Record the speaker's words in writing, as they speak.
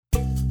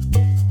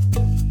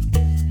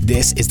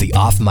This is the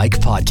Off Mic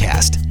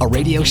Podcast, a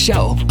radio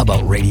show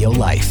about radio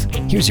life.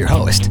 Here's your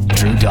host,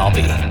 Drew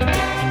Dalby.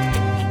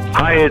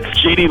 Hi, it's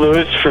JD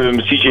Lewis from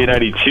CJAY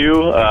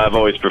 92. I've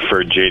always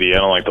preferred JD. I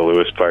don't like the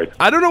Lewis part.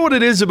 I don't know what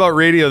it is about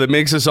radio that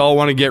makes us all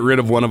want to get rid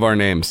of one of our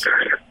names.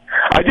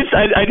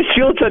 I just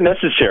feel it's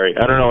unnecessary.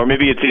 I don't know, or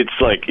maybe it's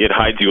like it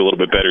hides you a little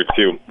bit better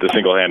too. The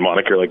single hand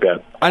moniker like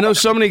that. I know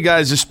so many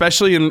guys,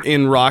 especially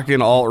in rock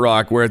and alt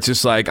rock, where it's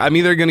just like I'm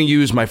either going to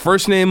use my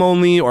first name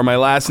only or my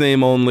last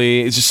name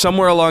only. It's just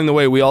somewhere along the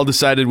way we all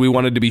decided we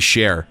wanted to be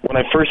Cher. When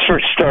I first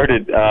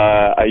started,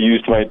 I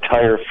used my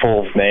entire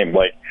full name.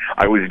 Like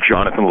I was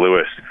Jonathan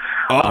Lewis.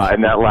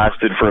 And that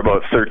lasted for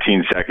about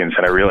 13 seconds,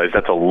 and I realized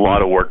that's a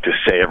lot of work to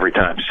say every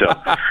time. So,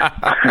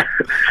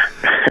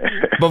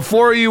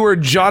 Before you were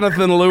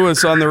Jonathan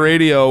Lewis on the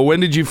radio,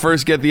 when did you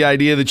first get the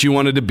idea that you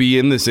wanted to be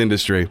in this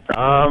industry?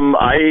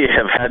 I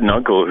have had an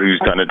uncle who's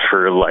done it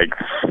for like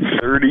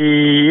 30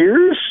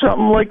 years,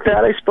 something like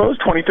that, I suppose,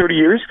 20, 30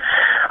 years,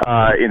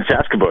 in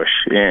Saskatchewan.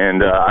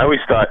 And I always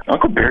thought,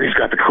 Uncle Barry's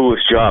got the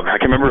coolest job. I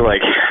can remember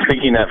like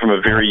thinking that from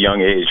a very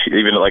young age,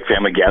 even at like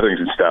family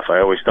gatherings and stuff. I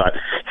always thought,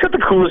 he's got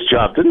the coolest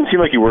job. Doesn't seem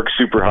like he works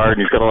super hard,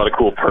 and he's got a lot of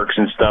cool perks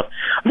and stuff.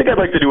 I think I'd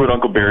like to do what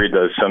Uncle Barry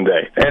does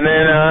someday. And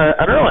then, I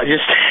don't know,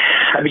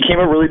 I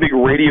became a really big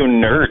radio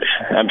nerd.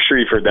 I'm sure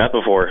you've heard that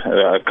before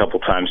a couple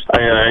times.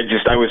 I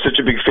was such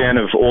a big fan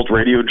of old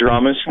radio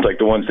dramas, like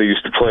the ones they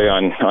used to play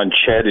on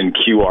CJAY and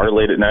QR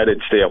late at night.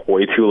 I'd stay up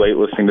way too late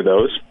listening to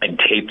those. I'd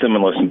tape them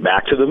and listen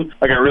back to them.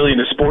 I got really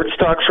into sports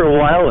talk for a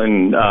while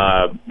and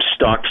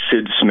stalked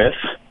Sid Smith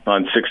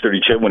on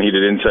 630 CJAY when he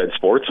did Inside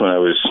Sports when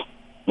I was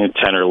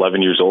 10 or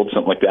 11 years old,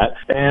 something like that.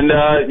 And,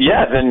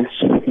 then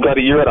got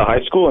a year out of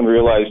high school and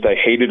realized I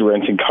hated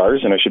renting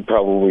cars and I should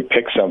probably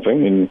pick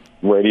something, and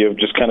radio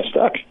just kind of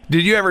stuck.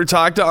 Did you ever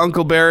talk to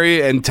Uncle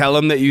Barry and tell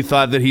him that you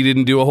thought that he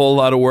didn't do a whole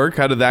lot of work?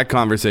 How did that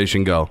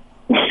conversation go?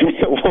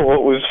 Well,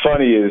 what was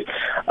funny is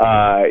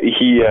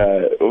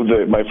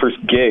my first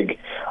gig,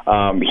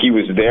 he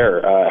was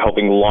there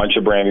helping launch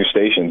a brand new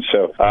station.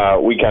 So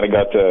we kind of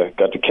got to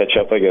catch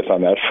up, I guess,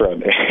 on that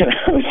front. And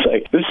I was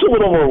like, this is a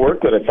little more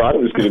work than I thought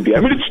it was going to be. I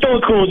mean, it's still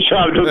a cool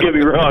job, don't get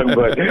me wrong,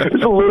 but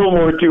there's a little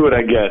more to it,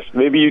 I guess.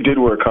 Maybe you did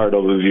work hard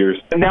all those years.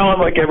 And now I'm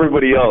like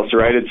everybody else,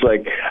 right? It's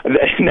like,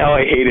 now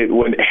I hate it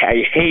when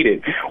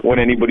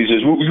anybody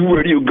says, well, you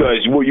radio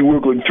guys, you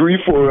work like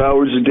 3-4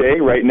 hours a day?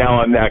 Right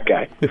now I'm that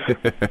guy.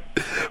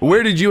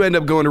 Where did you end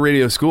up going to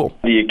radio school?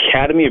 The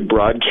Academy of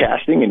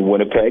Broadcasting in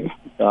Winnipeg,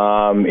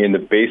 in the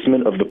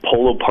basement of the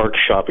Polo Park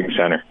Shopping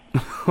Center.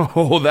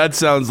 Oh, that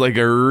sounds like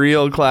a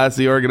real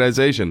classy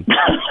organization.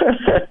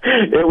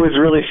 It was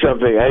really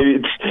something.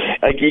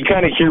 You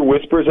kind of hear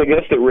whispers, I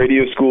guess, that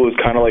radio school is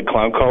kind of like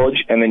clown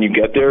college, and then you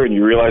get there and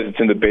you realize it's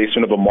in the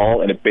basement of a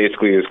mall, and it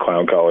basically is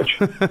clown college.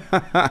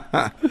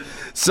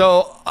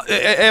 So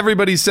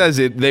everybody says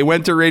it. They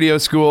went to radio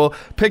school,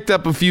 picked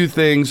up a few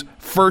things.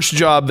 First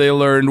job, they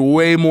learned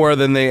way more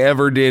than they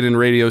ever did in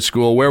radio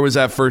school. Where was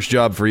that first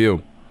job for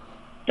you?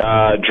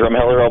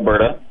 Drumheller,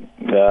 Alberta.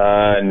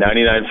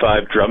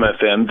 99.5 Drum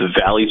FM, the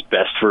Valley's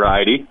best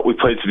variety. We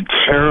played some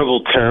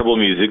terrible, terrible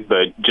music,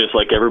 but just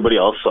like everybody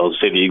else, I'll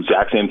say the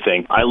exact same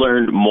thing. I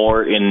learned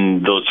more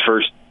in those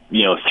first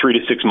 3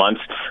 to 6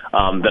 months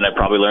than I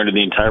probably learned in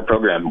the entire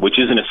program, which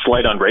isn't a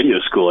slight on radio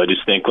school. I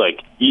just think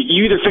like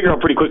you either figure out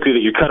pretty quickly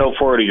that you're cut out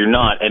for it or you're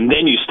not, and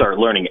then you start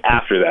learning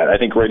after that. I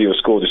think radio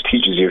school just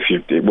teaches you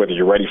whether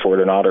you're ready for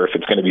it or not, or if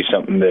it's going to be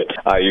something that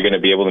you're going to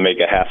be able to make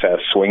a half-ass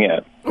swing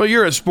at. Well,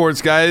 you're a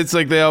sports guy. It's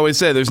like they always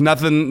say, there's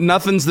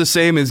nothing's the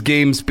same as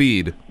game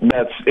speed.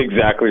 That's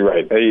exactly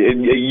right.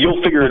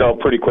 You'll figure it out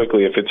pretty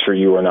quickly if it's for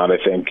you or not, I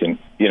think. And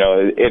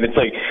it's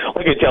like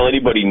I tell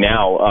anybody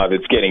now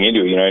that's getting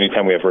into it,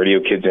 anytime we have radio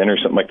kids in or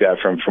something like that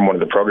from one of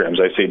the programs,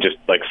 I say just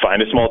like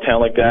find a small town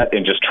like that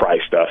and just try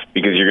stuff,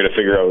 because you're going to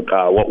figure out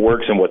what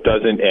works and what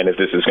doesn't, and if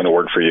this is going to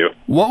work for you.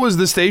 What was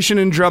the station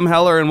in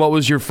Drumheller, and what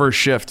was your first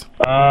shift?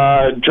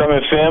 Drum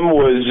FM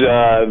was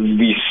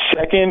the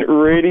second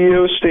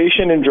radio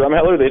station in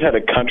Drumheller. They'd had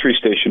a country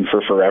station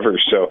for forever,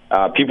 so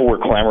people were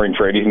clamoring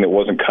for anything that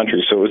wasn't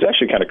country. So it was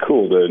actually kind of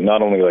cool to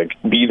not only like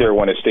be there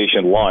when a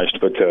station launched,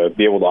 but to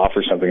be able to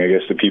offer something, I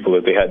guess, to people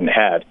that they hadn't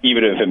had,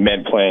 even if it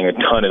meant playing a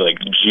ton of like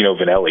Gino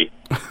Vanelli.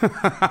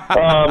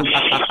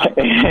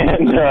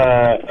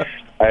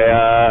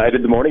 I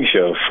did the morning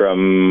show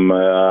from in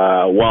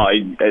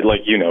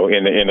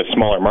a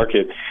smaller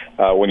market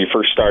when you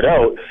first start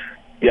out.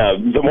 Yeah,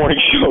 the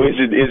morning show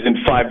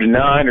isn't 5 to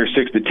 9 or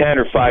 6 to 10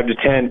 or 5 to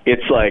 10.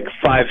 It's like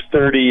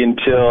 5:30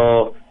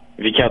 until,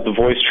 if you count the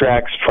voice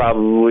tracks,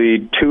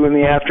 probably 2 in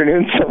the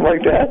afternoon, something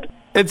like that.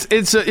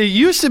 It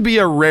used to be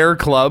a rare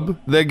club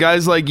that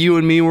guys like you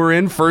and me were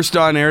in, first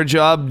on air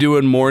job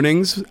doing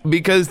mornings,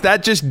 because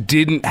that just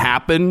didn't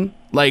happen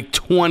like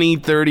 20,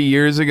 30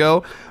 years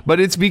ago. But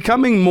it's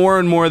becoming more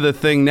and more the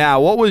thing now.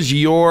 What was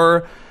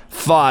your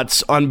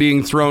thoughts on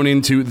being thrown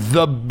into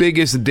the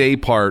biggest day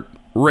part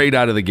right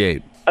out of the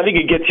gate? I think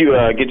it gets you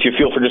a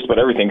feel for just about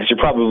everything, because you're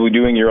probably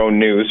doing your own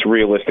news.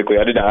 Realistically,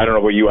 I don't know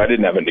about you. I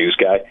didn't have a news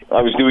guy.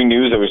 I was doing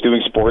news. I was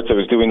doing sports. I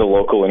was doing the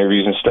local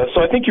interviews and stuff.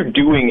 So I think you're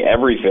doing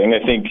everything.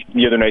 I think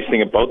the other nice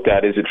thing about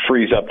that is it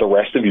frees up the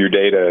rest of your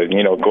day to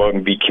go out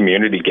and be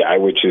community guy,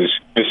 which is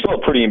still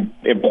a pretty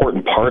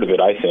important part of it,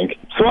 I think.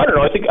 So I don't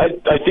know.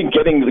 I think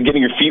getting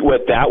your feet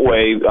wet that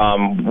way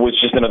was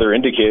just another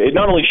indicator. It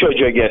not only showed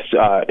you, I guess,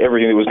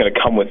 everything that was going to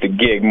come with the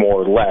gig,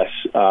 more or less,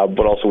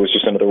 but also was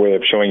just another way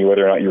of showing you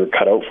whether or not you were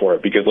cut out for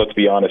it. Because let's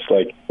be honest,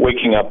 like,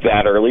 waking up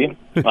that early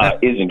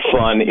isn't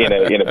fun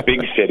in a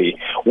big city.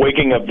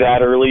 Waking up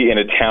that early in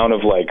a town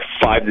of like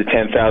 5,000 to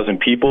 10,000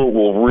 people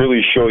will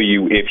really show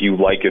you if you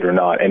like it or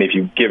not, and if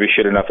you give a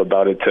shit enough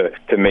about it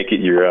to make it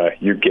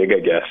your gig, I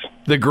guess.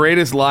 The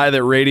greatest lie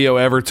that radio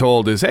ever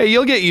told is, hey,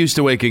 you'll get used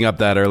to waking up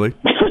that early.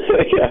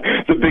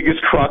 Yeah, the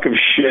biggest crock of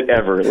shit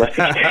ever. Like,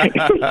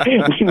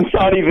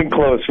 not even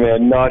close,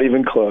 man. Not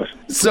even close.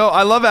 So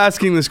I love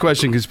asking this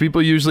question because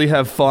people usually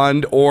have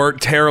fond or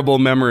terrible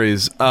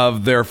memories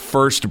of their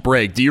first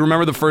break. Do you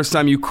remember the first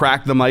time you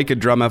cracked the mic at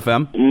Drum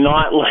FM?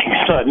 Not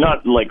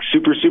like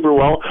super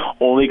well,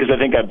 only because I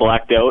think I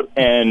blacked out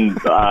and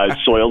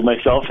soiled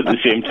myself at the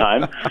same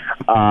time.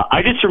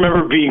 I just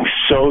remember being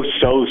so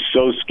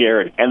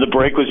scared. And the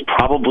break was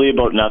probably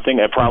about nothing.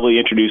 I probably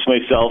introduced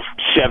myself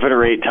 7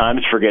 or 8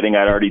 times, forgetting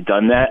I'd already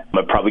done that.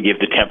 I probably gave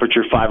the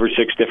temperature 5 or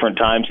 6 different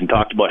times and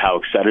talked about how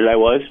excited I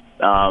was.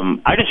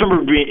 I just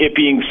remember it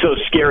being so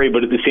scary,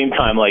 but at the same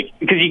time, like,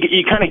 because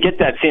you kind of get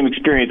that same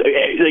experience.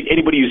 Like,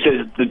 anybody who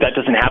says that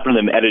doesn't happen to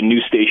them at a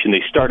news station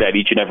they start at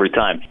each and every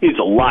time is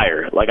a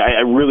liar. Like,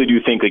 I really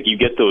do think, like, you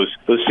get those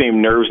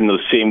same nerves and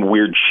those same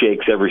weird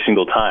shakes every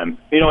single time.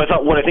 I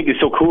thought what I think is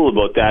so cool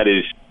about that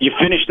is you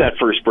finish that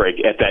first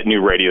break at that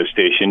new radio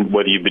station,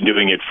 whether you've been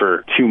doing it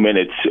for 2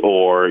 minutes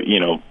or,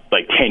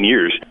 like 10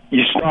 years,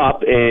 you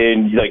stop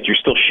and like you're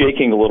still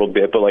shaking a little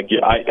bit, but like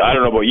I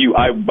don't know about you,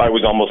 I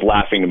was almost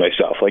laughing to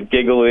myself, like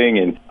giggling,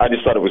 and I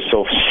just thought it was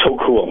so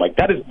cool. I'm like,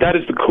 that is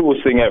the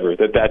coolest thing ever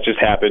that just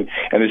happened,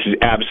 and this is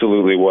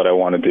absolutely what I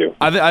want to do.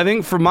 I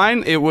think for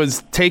mine it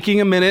was taking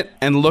a minute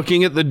and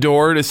looking at the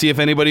door to see if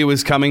anybody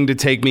was coming to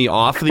take me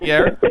off the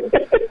air.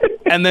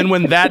 And then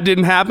when that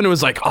didn't happen, it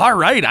was like, all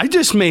right, I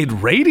just made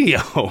radio.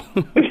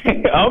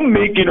 I'm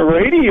making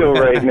radio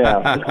right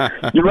now.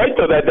 You're right,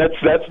 though.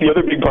 That's the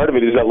other big part of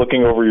it, is that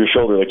looking over your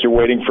shoulder. Like, you're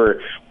waiting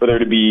for there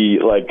to be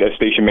like a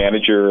station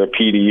manager or a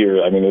PD,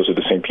 or, I mean, those are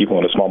the same people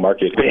in a small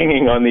market,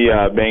 banging on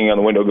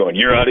the window going,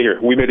 you're out of here.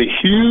 We made a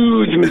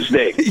huge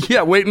mistake.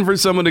 Yeah, waiting for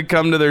someone to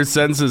come to their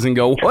senses and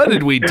go, what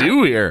did we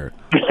do here?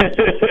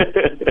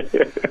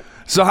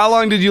 So how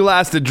long did you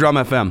last at Drum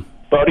FM?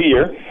 About a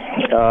year.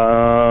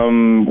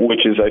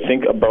 Which is, I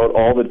think, about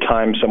all the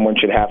time someone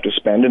should have to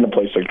spend in a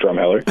place like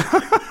Drumheller.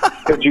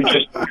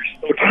 Because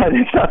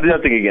it's not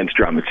nothing against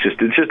drum.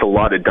 It's just a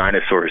lot of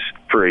dinosaurs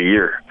for a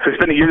year. So I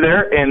spent a year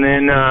there, and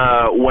then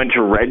went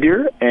to Red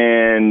Deer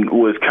and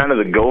was kind of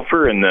the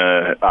gopher and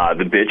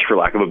the bitch, for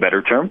lack of a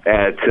better term,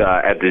 at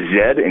the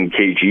Z and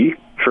KG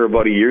for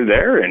about a year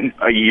there, and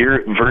a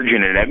year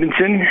Virgin in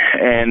Edmonton,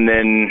 and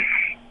then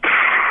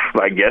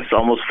I guess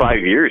almost 5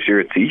 years here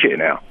at CJAY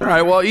now. All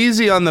right, well,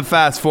 easy on the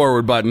fast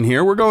forward button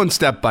here. We're going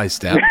step by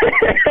step.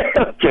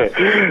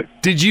 Okay.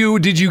 Did you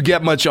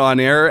get much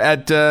on air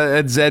at Z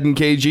and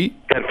KG?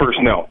 At first,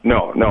 no,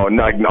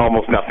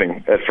 almost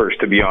nothing at first,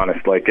 to be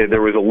honest. Like,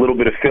 there was a little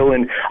bit of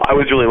fill-in. I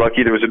was really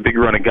lucky. There was a big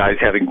run of guys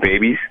having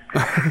babies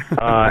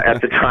at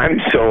the time,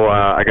 so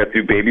I got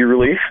through baby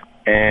relief.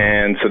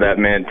 And so that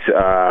meant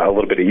a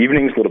little bit of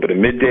evenings, a little bit of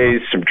middays,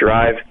 some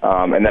drive,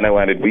 and then I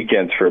landed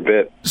weekends for a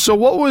bit. So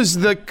what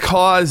was the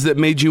cause that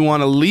made you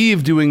want to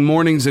leave doing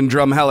mornings in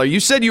Drumheller? You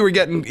said you were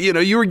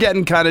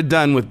getting kind of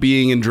done with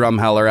being in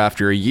Drumheller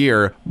after a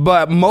year,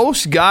 but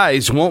most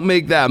guys won't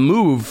make that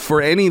move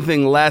for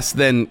anything less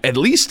than at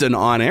least an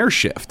on-air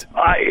shift.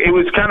 It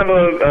was kind of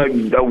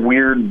a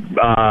weird,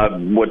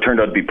 what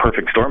turned out to be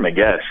perfect storm, I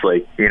guess.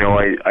 Like,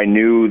 I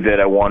knew that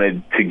I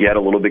wanted to get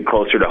a little bit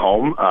closer to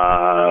home.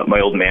 My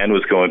old man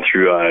was going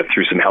through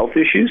some health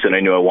issues, and I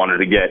knew I wanted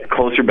to get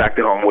closer back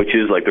to home, which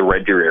is like the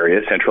Red Deer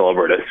area, central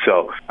Alberta.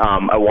 So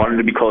I wanted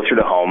to be closer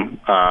to home.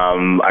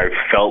 I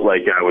felt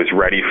like I was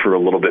ready for a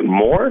little bit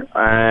more,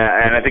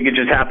 and I think it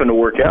just happened to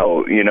work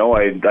out.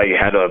 I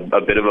had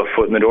a bit of a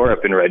foot in the door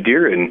up in Red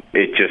Deer, and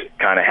it just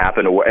kind of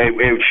happened.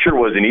 It sure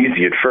wasn't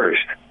easy at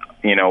first.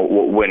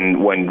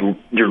 When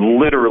you're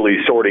literally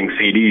sorting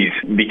CDs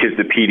because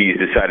the PD's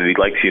decided he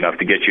likes you enough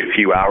to get you a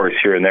few hours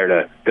here and there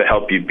to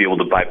help you be able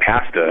to buy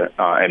pasta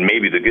and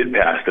maybe the good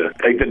pasta.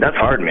 That's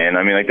hard, man.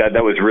 I mean, like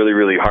that was really,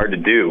 really hard to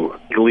do,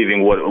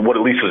 leaving what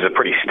at least was a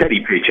pretty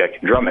steady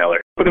paycheck in Drumheller.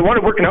 But it wound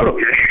up working out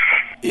okay.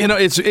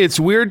 It's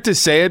weird to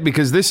say it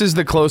because this is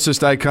the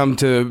closest I come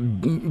to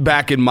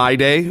back in my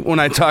day when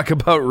I talk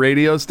about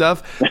radio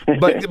stuff.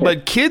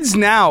 But kids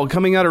now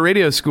coming out of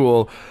radio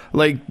school,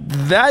 like,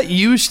 that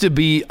used to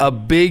be a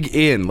big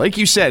in. Like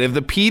you said, if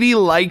the PD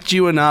liked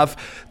you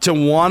enough to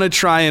want to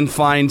try and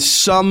find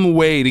some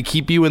way to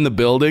keep you in the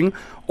building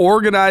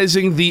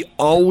organizing the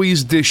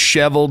always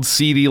disheveled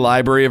CD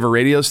library of a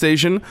radio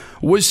station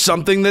was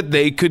something that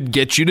they could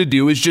get you to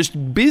do as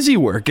just busy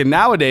work. And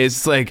nowadays,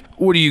 it's like,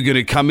 what are you going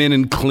to come in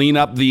and clean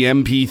up the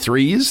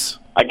MP3s?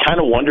 I kind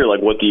of wonder,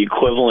 like, what the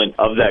equivalent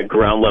of that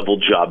ground level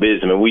job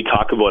is. I mean, we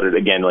talk about it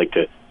again, like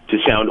to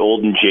sound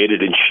old and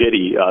jaded and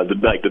shitty,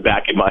 the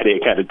back in my day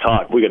kind of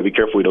talk. We got to be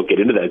careful we don't get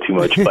into that too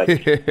much, but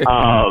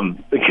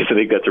because I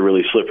think that's a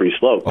really slippery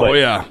slope.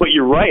 But, but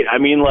you're right. I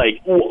mean, like,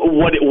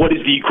 what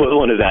is the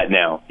equivalent of that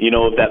now? You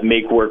know, of that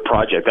make work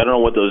project? I don't know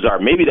what those are.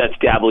 Maybe that's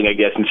dabbling, I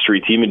guess, in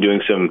street team and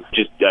doing some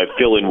just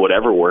fill in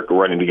whatever work, or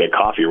running to get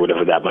coffee or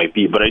whatever that might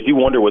be. But I do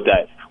wonder what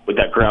that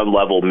ground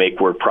level make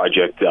work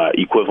project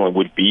equivalent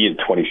would be in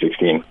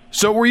 2016.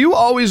 So were you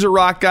always a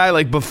rock guy?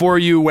 Like, before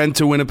you went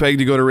to Winnipeg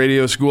to go to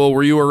radio school,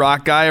 were you a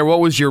rock guy, or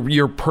what was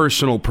your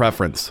personal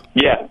preference?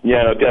 Yeah,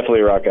 no, definitely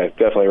a rock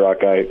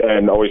guy,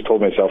 and always told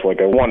myself, like,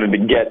 I wanted to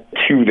get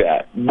to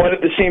that. But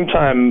at the same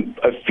time,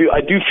 I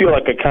do feel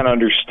like I kind of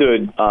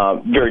understood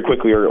very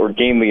quickly, or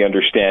gained the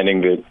understanding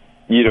that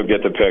you don't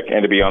get to pick.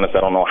 And to be honest,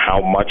 I don't know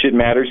how much it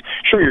matters.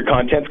 Sure, your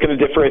content's going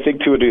to differ, I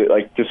think,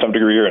 to some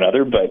degree or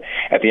another. But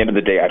at the end of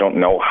the day, I don't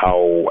know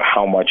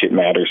how much it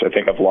matters. I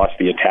think I've lost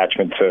the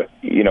attachment to,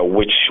 you know,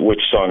 which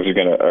songs are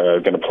going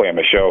to play on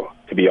the show.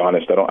 To be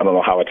honest, I don't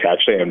know how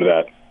attached I am to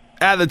that.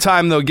 At the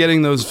time, though,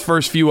 getting those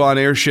first few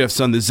on-air shifts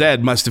on the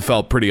Zed must have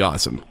felt pretty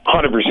awesome.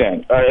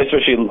 100%,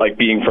 especially like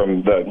being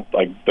from the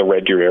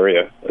Red Deer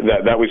area.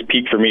 That was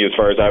peak for me as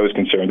far as I was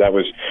concerned. That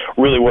was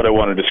really what I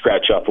wanted to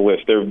scratch off the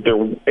list.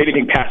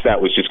 Anything past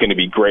that was just going to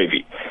be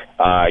gravy.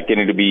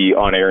 Getting to be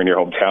on air in your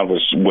hometown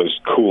was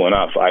cool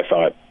enough, I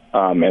thought.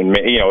 And,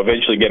 you know,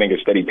 eventually getting a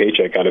steady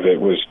paycheck out of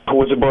it was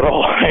about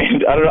all. I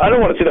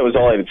don't want to say that was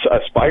all I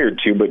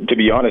aspired to, but to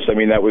be honest, I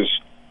mean, that was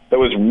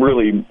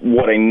really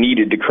what I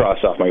needed to cross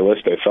off my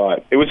list, I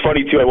thought. It was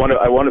funny, too. I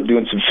wound up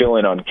doing some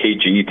fill-in on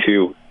KG,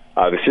 too,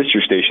 the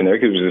sister station there,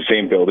 because it was the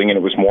same building, and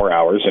it was more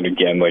hours. And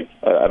again, like,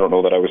 I don't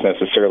know that I was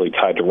necessarily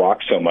tied to rock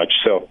so much.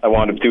 So I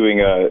wound up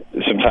doing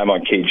some time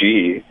on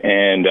KG,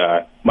 and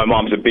my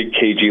mom's a big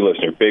KG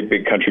listener,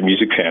 big country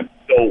music fan.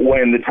 So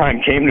when the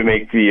time came to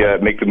make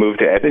the move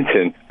to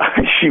Edmonton,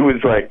 she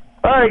was like,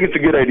 I think it's a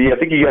good idea. I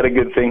think you got a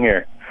good thing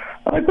here.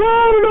 I'm like, well,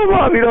 I don't know,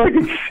 Mom. You know,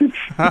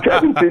 it's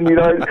Edmonton. You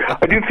know,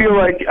 I do feel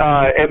like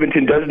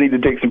Edmonton does need to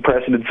take some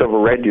precedence over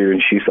Red Deer.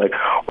 And she's like,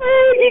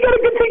 well, you got a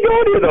good thing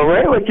going here, though,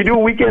 right? Like, you do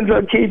weekends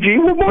on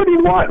KG. What more do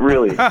you want,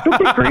 really? Don't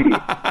get greedy.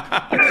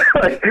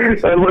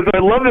 I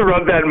love to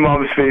rub that in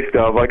Mom's face,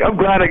 though. I'm like, I'm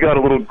glad I got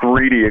a little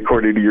greedy,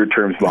 according to your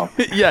terms, Mom.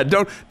 Yeah,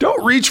 don't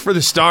reach for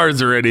the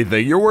stars or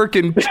anything. You're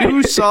working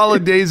 2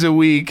 solid days a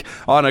week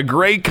on a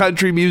great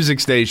country music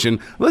station.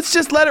 Let's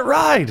just let it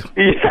ride.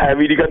 Yeah, I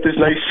mean, you got this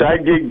nice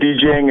side gig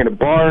DJing in a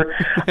bar.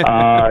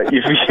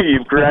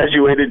 You've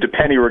graduated to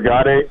Penny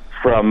Regate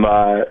from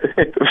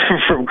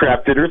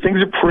craft dinner.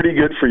 Things are pretty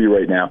good for you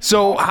right now.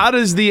 So how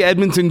does the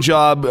Edmonton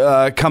job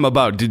come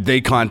about? Did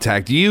they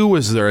contact you?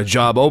 Was there a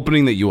job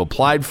opening that you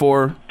applied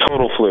for?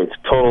 Total fluke.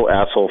 Total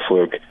asshole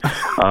fluke.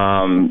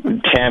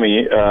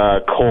 Tammy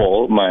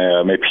Cole,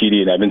 my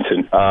PD in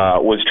Edmonton,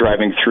 was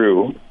driving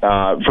through.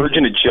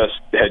 Virgin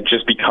had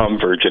just become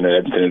Virgin in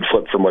Edmonton and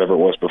flipped from whatever it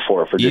was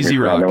before. Forgive me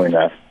for not knowing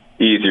that.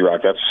 Easy Rock,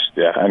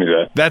 I knew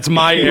that. That's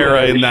my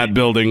era in that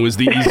building, was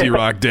the Easy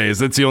Rock days.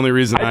 That's the only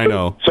reason I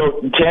know.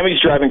 So Tammy's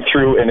driving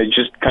through, and it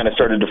just kind of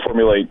started to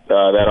formulate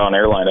that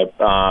on-air lineup.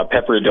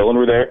 Pepper and Dylan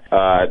were there.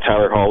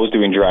 Tyler Hall was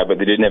doing drive, but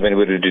they didn't have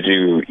anybody to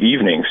do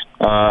evenings.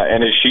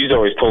 And as she's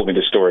always told me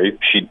the story,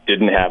 she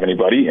didn't have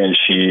anybody, and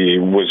she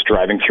was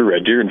driving through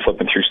Red Deer and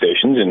flipping through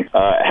stations, and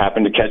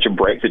happened to catch a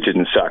break that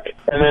didn't suck.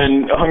 And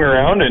then hung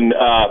around, and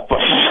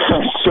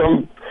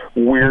some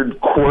weird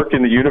quirk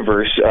in the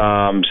universe,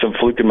 some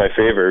fluke in my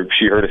favor,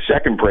 she heard a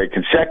second break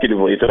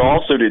consecutively that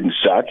also didn't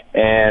suck,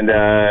 and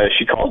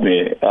she called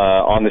me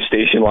on the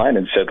station line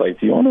and said, like,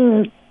 do you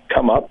want to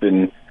come up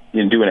and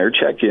do an air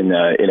check in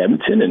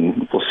Edmonton,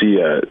 and we'll see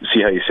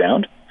how you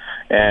sound?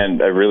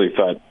 And I really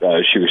thought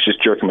she was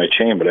just jerking my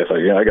chain, but I thought,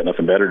 I got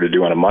nothing better to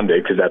do on a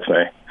Monday, because that's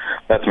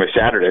my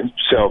Saturday.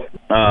 So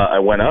I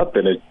went up,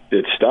 and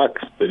it stuck.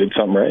 They did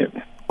something right.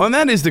 Well, and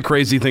that is the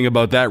crazy thing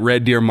about that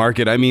Red Deer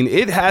market. I mean,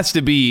 it has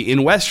to be,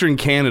 in Western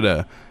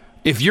Canada,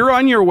 if you're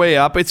on your way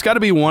up, it's got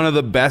to be one of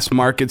the best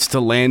markets to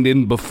land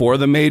in before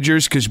the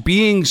majors, because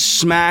being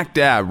smack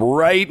dab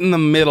right in the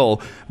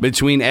middle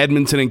between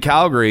Edmonton and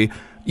Calgary,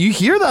 you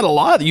hear that a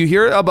lot. You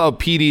hear about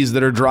PDs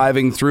that are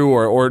driving through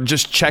or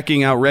just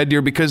checking out Red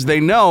Deer because they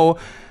know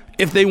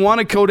if they want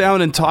to go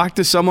down and talk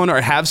to someone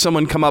or have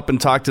someone come up and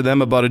talk to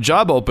them about a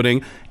job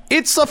opening,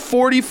 it's a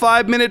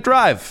 45-minute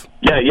drive.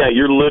 Yeah,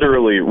 you're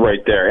literally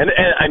right there. And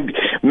I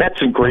met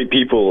some great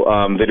people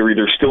that are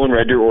either still in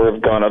Red Deer or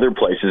have gone other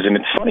places. And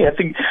it's funny, I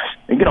think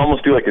you can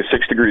almost do like a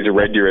 6 degrees of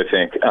Red Deer, I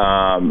think,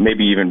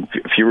 maybe even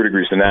fewer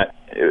degrees than that.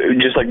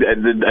 Just like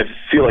I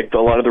feel like a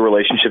lot of the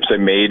relationships I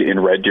made in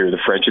Red Deer,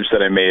 the friendships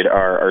that I made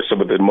are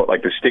some of the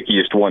like the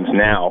stickiest ones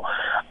now,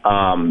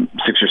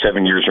 6 or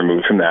 7 years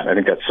removed from that. I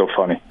think that's so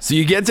funny. So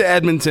you get to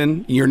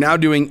Edmonton, you're now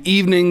doing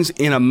evenings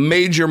in a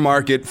major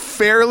market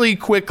fairly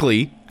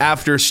quickly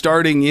after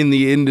starting in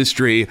the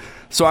industry.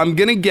 So I'm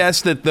going to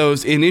guess that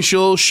those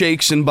initial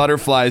shakes and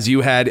butterflies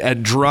you had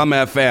at Drum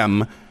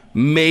FM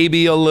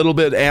maybe a little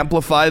bit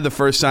amplified the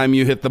first time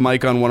you hit the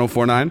mic on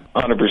 104.9?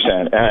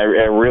 100%. And I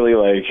really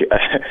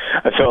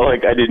I felt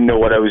like I didn't know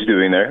what I was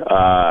doing there.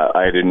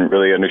 I didn't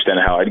really understand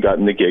how I'd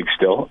gotten the gig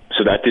still.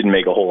 So that didn't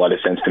make a whole lot of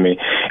sense to me.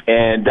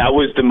 And that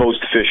was the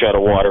most fish out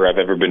of water I've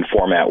ever been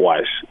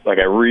format-wise. Like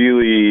I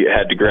really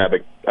had to grab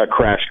a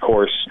crash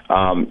course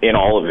in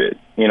all of it.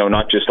 You know,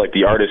 not just like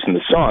the artists and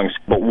the songs,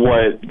 but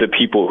what the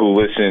people who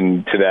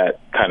listen to that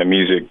kind of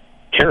music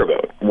care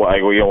about. What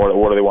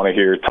do they want to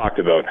hear talked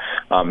about,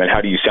 and how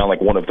do you sound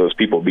like one of those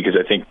people? Because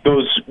I think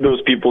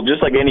those people,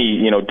 just like any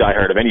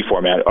diehard of any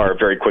format, are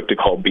very quick to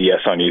call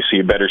BS on you. So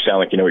you better sound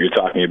like you know what you're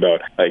talking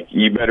about. Like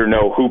you better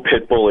know who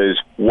Pitbull is,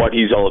 what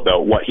he's all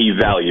about, what he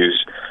values,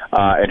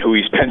 and who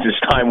he spends his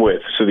time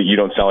with, so that you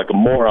don't sound like a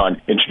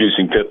moron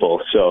introducing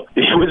Pitbull. So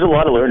it was a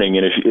lot of learning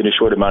in a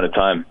short amount of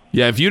time.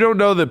 Yeah, if you don't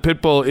know that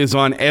Pitbull is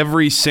on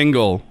every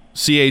single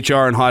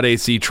CHR and Hot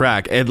AC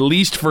track, at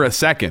least for a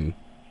second,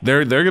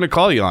 they're going to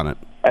call you on it.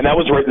 And that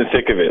was right in the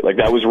thick of it. Like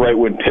that was right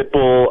when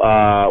Pitbull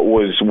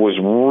was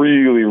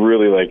really,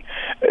 really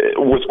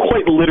was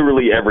quite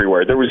literally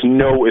everywhere. There was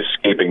no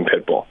escaping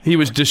Pitbull. He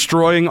was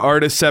destroying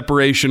artist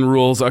separation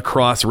rules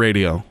across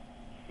radio.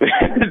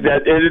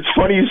 And it's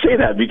funny you say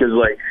that, because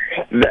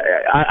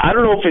I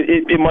don't know if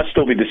it must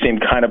still be the same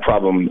kind of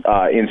problem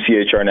in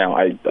CHR now.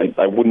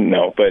 I wouldn't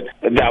know, but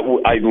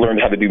I learned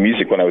how to do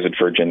music when I was at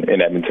Virgin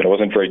in Edmonton. I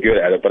wasn't very good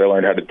at it, but I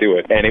learned how to do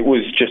it, and it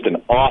was just an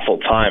awful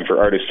time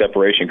for artist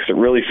separation, because it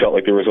really felt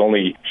like there was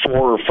only 4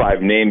 or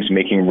 5 names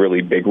making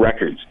really big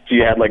records. So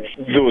you had like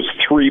those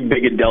 3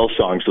 big Adele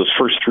songs, those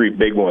first 3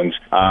 big ones,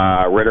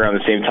 right around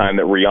the same time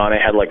that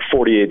Rihanna had like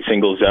 48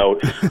 singles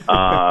out.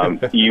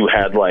 You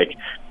had like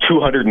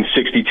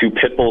 262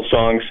 Pitbull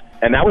songs,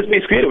 and that was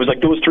basically it. It was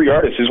like those 3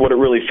 artists is what it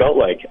really felt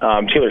like.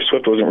 Taylor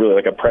Swift wasn't really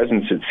like a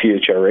presence at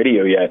CHR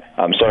Radio yet,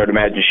 so I'd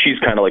imagine she's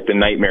kind of like the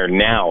nightmare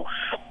now.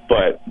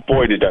 But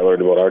boy, did I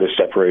learn about artist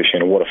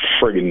separation, and what a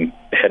friggin'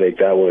 headache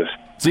that was.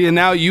 See, and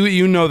now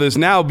you know this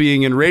now,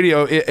 being in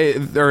radio,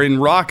 or in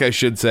rock, I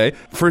should say.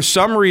 For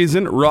some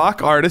reason,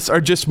 rock artists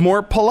are just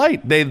more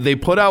polite. They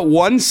put out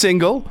one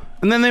single,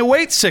 and then they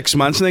wait 6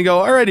 months, and they go,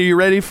 all right, are you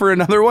ready for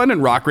another one?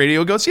 And rock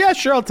radio goes, yeah,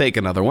 sure, I'll take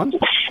another one.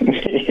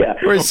 Yeah.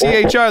 Whereas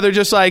CHR, they're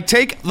just like,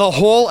 take the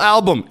whole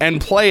album and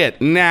play it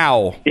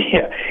now.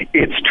 Yeah,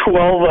 it's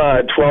 12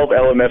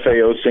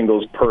 LMFAO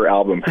singles per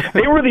album.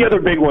 They were the other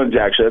big ones,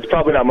 actually. That's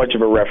probably not much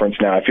of a reference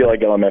now. I feel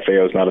like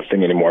LMFAO is not a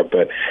thing anymore,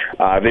 but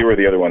they were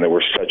the other one that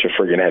were such a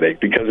friggin' headache,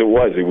 because it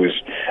was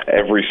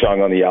every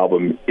song on the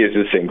album is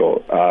a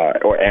single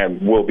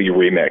and will be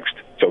remixed,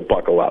 so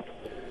buckle up.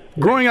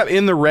 Growing up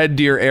in the Red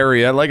Deer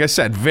area, like I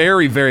said,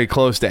 very, very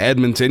close to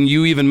Edmonton,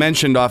 you even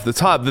mentioned off the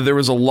top that there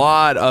was a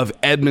lot of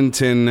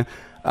Edmonton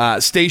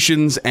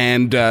stations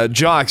and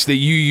jocks that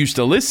you used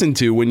to listen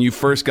to when you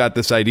first got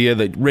this idea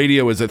that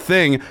radio is a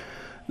thing.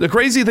 The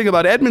crazy thing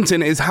about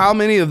Edmonton is how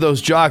many of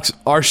those jocks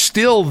are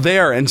still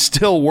there and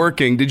still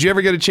working. Did you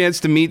ever get a chance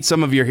to meet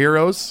some of your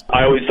heroes?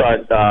 I always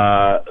thought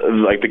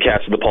like the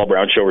cast of the Paul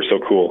Brown Show were so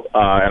cool,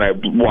 and I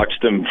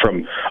watched them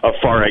from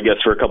afar, I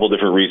guess, for a couple of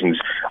different reasons.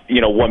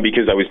 One,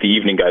 because I was the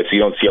evening guy, so you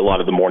don't see a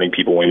lot of the morning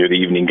people when you're the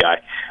evening guy.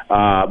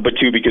 But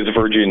 2, because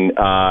Virgin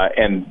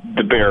and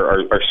the Bear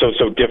are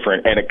so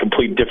different, and at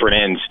complete different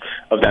ends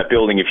of that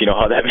building, if you know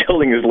how that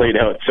building is laid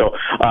out. So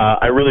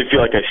I really feel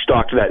like I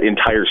stalked that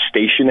entire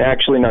station,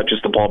 actually, not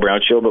just the Paul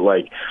Brown Show, but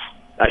like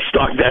I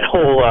stalked that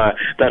whole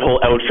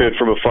outfit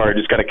from afar. I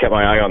just kind of kept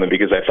my eye on them,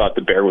 because I thought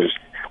the Bear was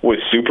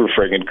super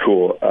friggin'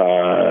 cool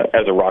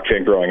as a rock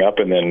fan growing up,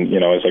 and then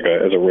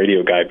as a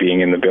radio guy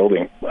being in the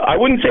building. I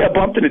wouldn't say I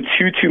bumped into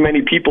too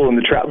many people in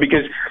the travel,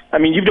 because I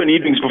mean, you've done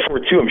evenings before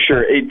too, I'm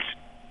sure.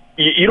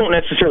 You don't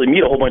necessarily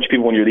meet a whole bunch of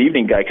people when you're the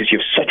evening guy, because you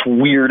have such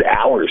weird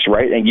hours,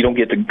 right? And you don't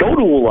get to go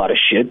to a lot of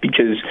shit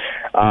because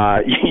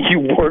you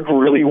work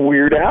really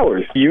weird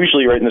hours,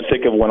 usually right in the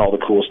thick of when all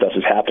the cool stuff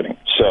is happening.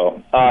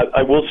 So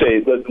I will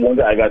say that one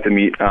guy I got to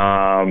meet,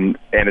 and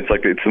it's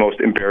the most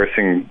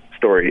embarrassing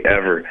story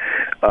ever,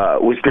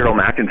 was Daryl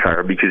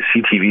McIntyre, because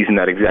CTV's in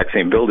that exact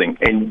same building.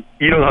 And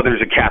you know how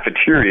there's a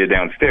cafeteria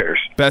downstairs.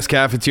 Best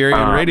cafeteria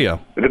in radio.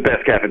 The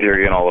best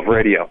cafeteria in all of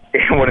radio.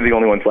 And one of the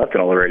only ones left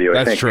in all of radio,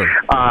 I think. That's true.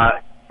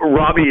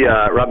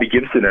 Robbie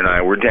Gibson and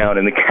I were down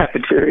in the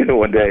cafeteria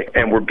one day,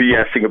 and we're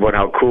BSing about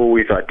how cool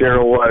we thought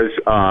Daryl was,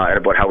 and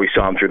about how we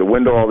saw him through the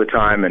window all the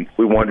time, and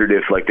we wondered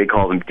if like they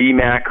called him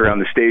D-Mac around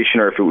the station,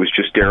 or if it was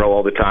just Daryl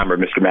all the time, or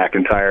Mr.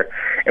 McIntyre.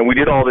 And we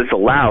did all this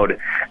aloud,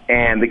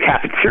 and the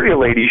cafeteria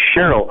lady,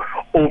 Cheryl,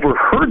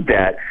 overheard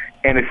that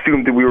and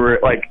assumed that we were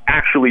like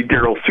actually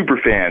Daryl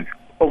superfans.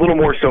 A little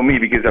more so me,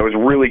 because I was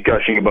really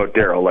gushing about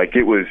Daryl. Like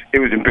it was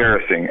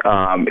embarrassing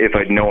if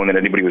I'd known that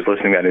anybody was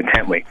listening that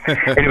intently.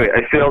 Anyway,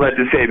 I say all that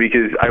to say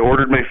because I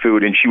ordered my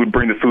food, and she would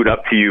bring the food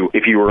up to you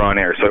if you were on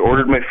air. So I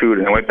ordered my food,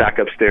 and I went back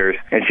upstairs,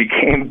 and she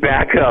came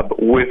back up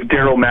with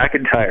Daryl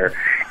McIntyre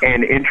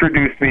and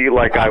introduced me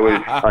like I was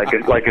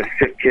like a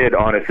sick kid,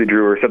 honestly,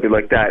 Drew, or something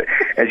like that.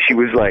 And she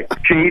was like,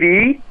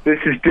 "JD, this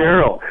is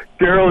Daryl.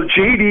 Daryl,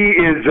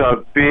 JD is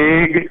a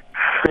big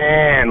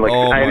fan." Like,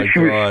 and she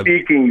was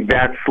speaking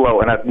that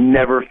slow, and I've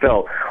never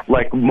felt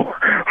like more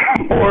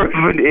of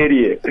an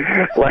idiot.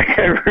 Like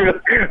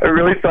I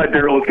really thought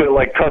Daryl was gonna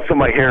like tussle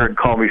my hair and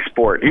call me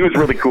sport. He was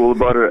really cool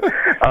about it, but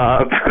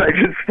I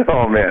just,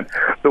 oh man,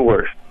 the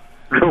worst.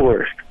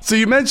 So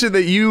you mentioned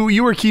that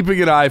you were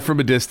keeping an eye from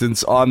a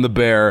distance on the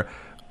Bear.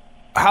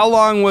 How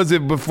long was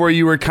it before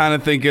you were kind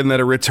of thinking that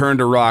a return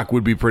to rock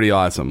would be pretty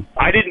awesome?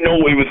 I didn't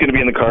know it was going to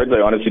be in the cards.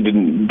 I honestly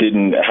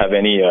didn't have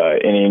any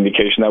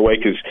indication that way,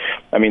 because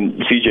I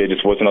mean, CJAY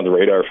just wasn't on the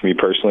radar for me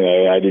personally.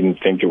 I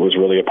didn't think it was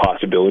really a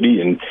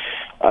possibility, and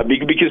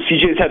because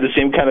CJAY's had the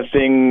same kind of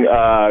thing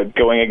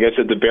going, I guess,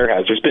 that the Bear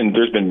has. There's been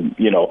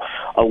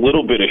a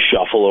little bit of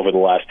shuffle over the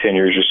last 10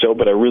 years or so,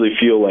 but I really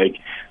feel like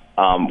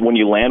when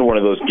you land one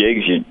of those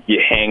gigs,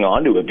 you hang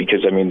on to it,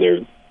 because I mean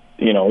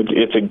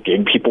it's a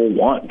gig people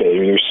want.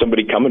 There's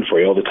somebody coming for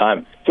you all the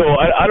time. So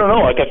I don't know.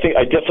 Like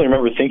I definitely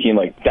remember thinking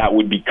like that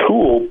would be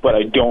cool, but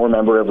I don't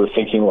remember ever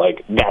thinking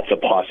like that's a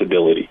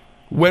possibility.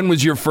 When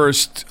was your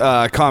first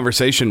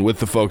conversation with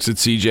the folks at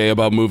CJAY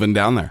about moving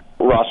down there?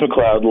 Ross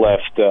McLeod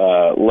left.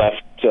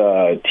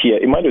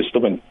 It might have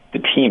still been the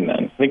team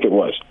then. I think it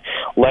was.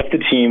 Left the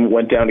team,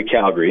 went down to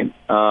Calgary.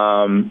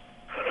 I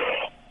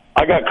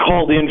got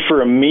called in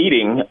for a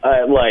meeting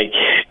at like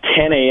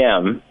 10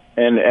 a.m.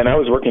 And I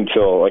was working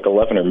till like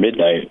 11 or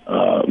midnight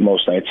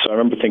most nights. So I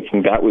remember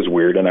thinking that was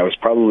weird, and I was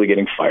probably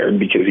getting fired,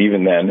 because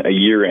even then, a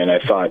year in, I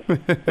thought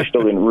I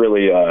still didn't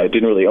really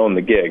own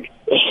the gig.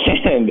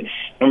 And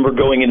I remember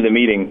going into the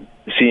meeting,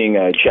 seeing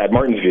Chad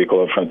Martin's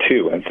vehicle up front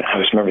too, and I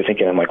just remember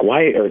thinking, I'm like,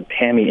 why are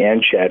Tammy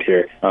and Chad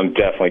here? I'm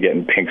definitely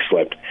getting pink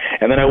slipped.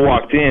 And then I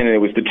walked in, and it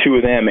was the two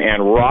of them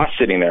and Ross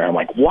sitting there. I'm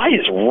like, why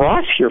is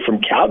Ross here from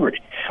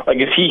Calgary? Like,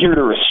 is he here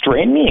to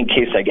restrain me in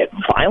case I get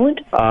violent?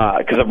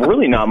 Because I'm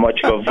really not much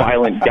of a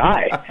violent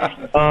guy.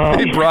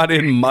 He brought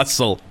in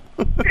muscle.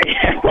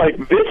 Like,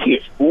 this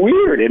is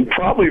weird and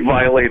probably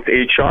violates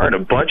HR in a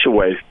bunch of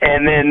ways.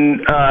 And then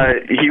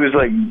he was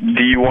like,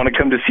 do you want to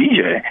come to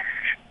CJAY?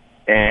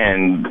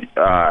 And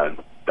I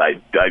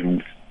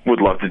would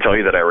love to tell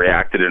you that I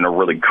reacted in a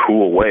really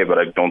cool way, but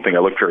I don't think I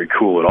looked very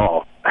cool at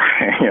all.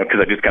 Because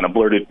I just kind of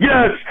blurted,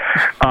 yes!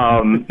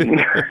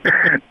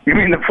 You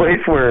mean the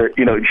place where,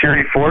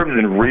 Jerry Forbes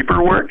and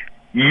Reaper work?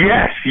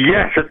 Yes,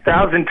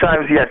 1,000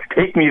 times yes.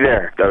 Take me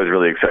there. I was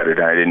really excited,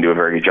 and I didn't do a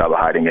very good job of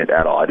hiding it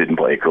at all. I didn't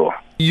play it cool.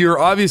 You're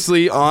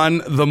obviously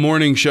on the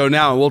morning show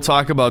now, and we'll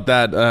talk about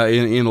that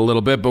in a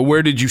little bit, but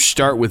where did you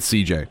start with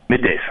CJAY?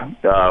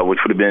 Middays, which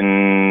would have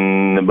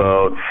been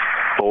about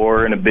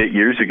 4 and a bit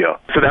years ago.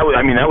 So that was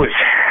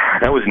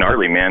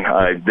gnarly, man.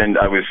 Then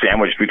I was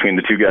sandwiched between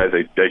the two guys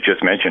I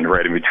just mentioned,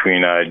 right in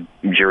between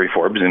Jerry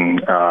Forbes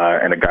and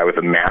a guy with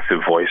a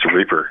massive voice,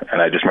 Reaper.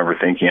 And I just remember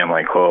thinking, I'm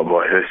like, oh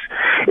boy,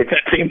 it's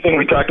that same thing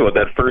we talked about,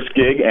 that first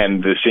gig,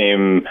 and the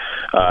same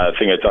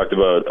thing I talked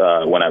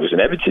about when I was in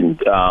Edmonton.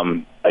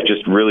 I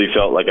just really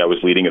felt like I was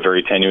leading a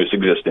very tenuous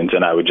existence,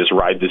 and I would just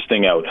ride this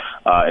thing out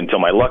until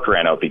my luck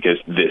ran out, because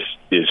this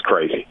is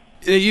crazy.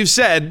 You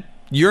said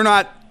you're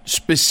not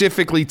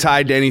specifically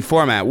tied to any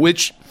format,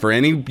 which for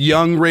any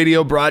young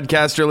radio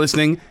broadcaster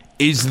listening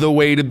is the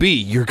way to be.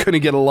 You're going to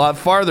get a lot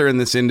farther in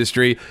this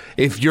industry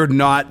if you're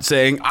not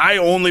saying, I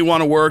only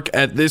want to work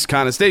at this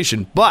kind of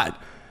station. But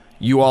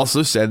you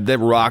also said that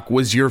rock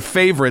was your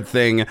favorite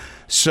thing.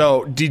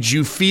 So did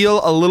you feel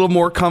a little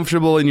more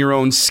comfortable in your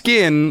own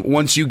skin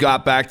once you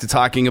got back to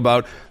talking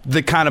about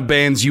the kind of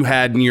bands you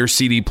had in your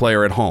CD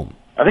player at home?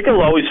 I think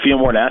it'll always feel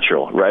more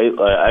natural, right?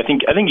 I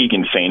think you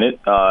can feign it,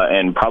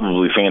 and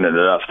probably feign it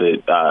enough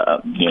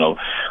that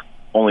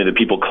only the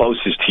people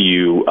closest to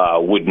you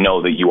would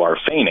know that you are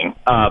feigning.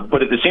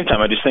 But at the same time,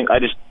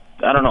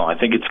 I don't know. I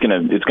think it's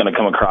gonna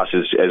come across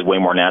as way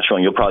more natural,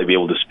 and you'll probably be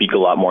able to speak a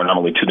lot more, not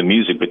only to the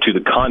music but to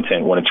the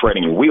content when it's right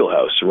in your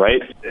wheelhouse,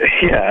 right?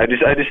 Yeah,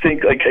 I just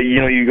think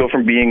you go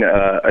from being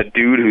a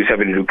dude who's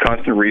having to do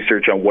constant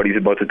research on what he's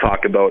about to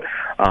talk about,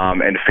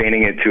 and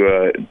feigning it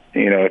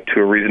to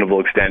a reasonable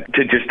extent,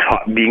 to just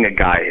being a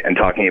guy and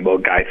talking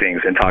about guy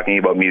things and talking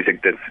about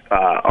music that's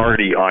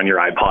already on your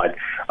iPod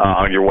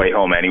on your way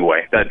home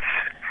anyway. That's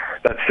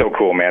so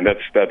cool, man.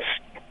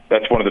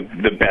 That's one of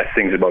the best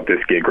things about this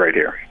gig right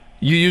here.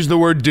 You used the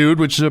word dude,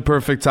 which is a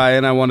perfect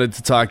tie-in. I wanted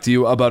to talk to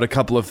you about a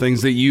couple of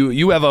things that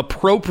you have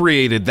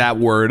appropriated that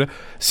word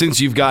since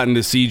you've gotten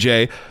to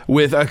CJAY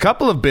with a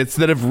couple of bits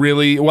that have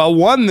really, well,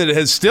 one that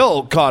has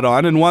still caught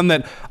on and one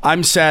that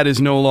I'm sad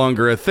is no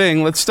longer a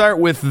thing. Let's start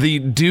with the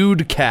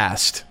Dude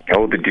Cast.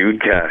 Oh, the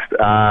Dude Cast,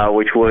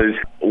 which was,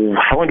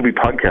 how long did we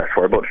podcast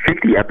for? About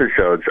 50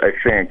 episodes, I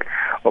think,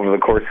 over the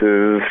course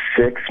of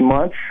 6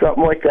 months,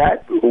 something like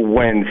that,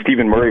 when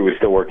Stephen Murray was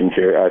still working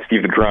here,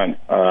 Steve the Grunt,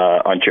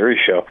 on Jerry's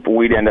show.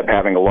 We'd end up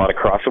having a lot of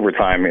crossover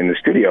time in the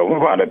studio. We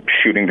wound up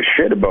shooting the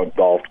shit about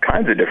all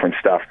kinds of different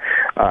stuff.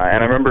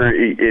 And I remember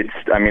it's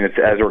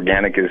as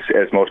organic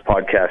as most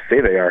podcasts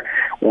say they are.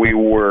 We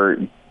were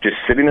just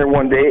sitting there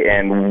one day,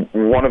 and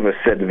one of us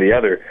said to the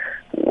other,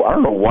 I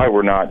don't know why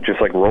we're not just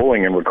like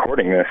rolling and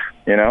recording this,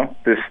 you know?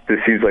 This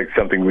seems like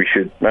something we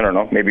should, I don't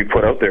know, maybe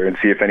put out there and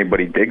see if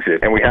anybody digs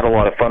it. And we had a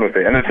lot of fun with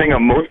it. And the thing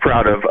I'm most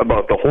proud of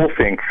about the whole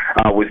thing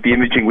was the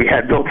imaging we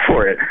had built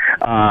for it,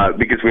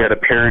 because we had a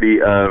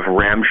parody of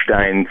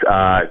Rammstein's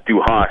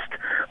Du Hast,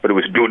 but it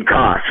was Dude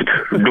Cost.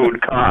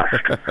 Dude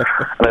Cost.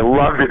 And I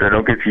loved it. I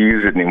don't get to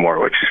use it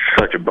anymore, which is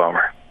such a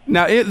bummer.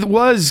 Now, it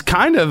was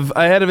kind of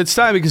ahead of its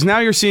time because now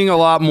you're seeing a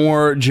lot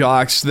more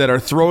jocks that are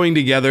throwing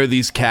together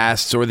these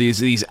casts or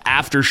these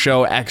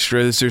after-show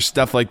extras or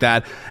stuff like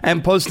that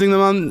and posting them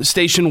on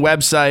station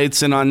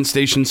websites and on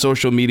station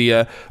social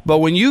media. But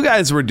when you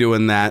guys were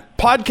doing that,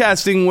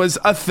 podcasting was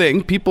a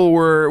thing. People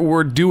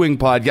were doing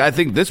podcasts. I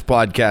think this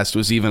podcast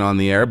was even on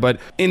the air. But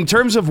in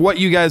terms of what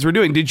you guys were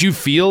doing, did you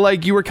feel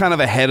like you were kind of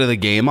ahead of the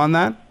game on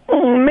that?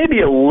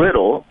 Maybe a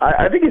little.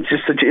 I think it's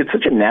just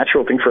such a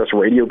natural thing for us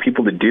radio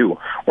people to do.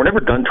 We're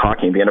never done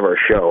talking at the end of our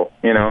show.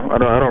 You know, I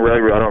don't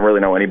really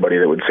know anybody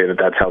that would say that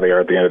that's how they are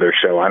at the end of their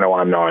show. I know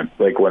I'm not.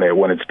 Like when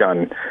it's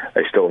done,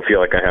 I still feel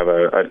like I have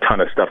a ton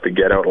of stuff to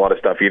get out. A lot of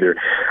stuff either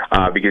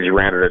because you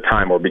ran out of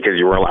time or because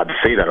you were allowed to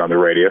say that on the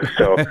radio.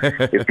 So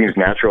it seems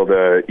natural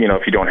to, you know,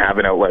 if you don't have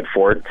an outlet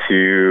for it,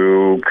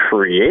 to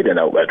create an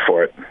outlet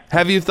for it.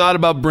 Have you thought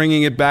about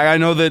bringing it back? I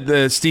know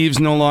that Steve's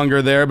no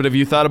longer there, but have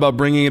you thought about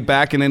bringing it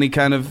back in any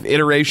kind of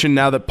iteration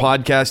now that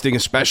podcasting,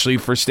 especially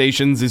for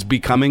stations, is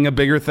becoming a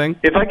bigger thing?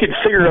 If I could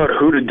figure out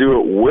who to do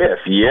it with,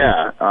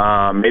 yeah.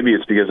 Maybe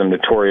it's because I'm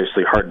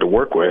notoriously hard to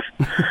work with.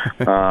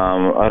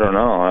 I don't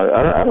know.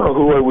 I don't know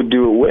who I would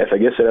do it with. I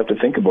guess I'd have to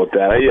think about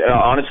that.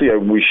 Honestly,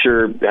 we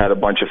sure had a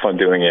bunch of fun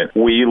doing it.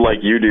 We, like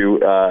you do,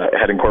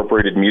 had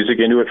incorporated music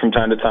into it from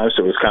time to time,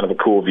 so it was kind of a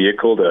cool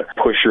vehicle to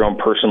push your own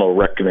personal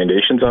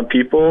recommendations on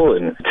people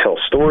and tell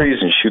stories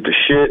and shoot the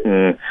shit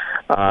and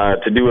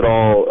to do it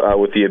all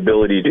with the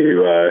ability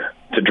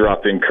to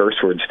drop in curse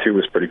words too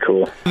was pretty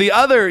cool. The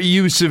other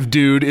use of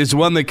dude is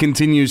one that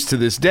continues to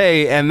this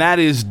day, and that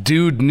is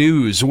Dude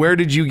News. Where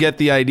did you get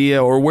the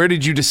idea, or where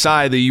did you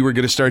decide that you were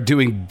going to start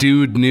doing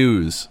Dude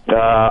News?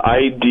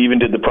 I even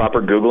did the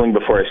proper Googling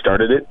before I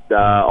started it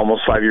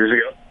almost 5 years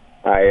ago.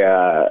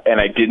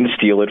 I didn't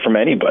steal it from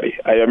anybody.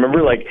 I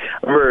remember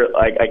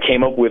I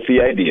came up with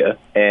the idea,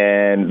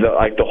 and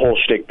the whole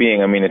shtick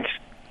being, I mean,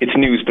 it's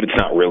news, but it's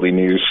not really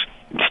news.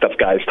 Stuff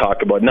guys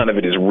talk about. None of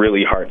it is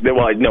really hard.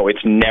 Well, no, it's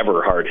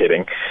never hard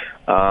hitting.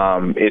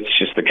 It's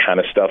just the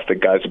kind of stuff that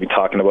guys would be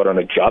talking about on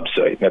a job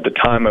site. And at the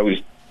time, I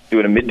was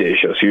doing a midday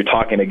show, so you're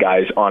talking to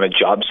guys on a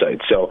job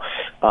site. So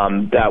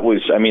that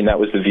was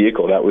the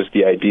vehicle. That was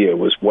the idea.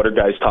 Was what are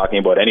guys talking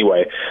about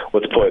anyway?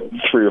 Let's put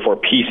 3 or 4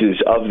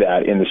 pieces of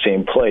that in the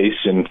same place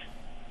and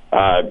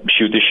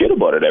shoot the shit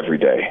about it every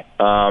day.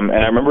 And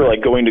I remember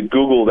going to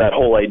Google that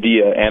whole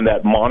idea and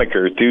that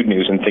moniker, Dude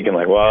News, and thinking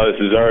well,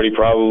 this is already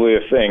probably a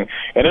thing.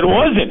 And it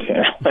wasn't.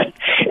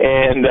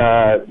 And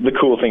the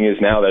cool thing is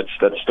now that's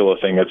still a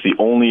thing. That's the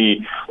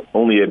only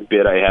a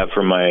bit I have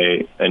from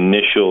my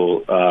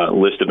initial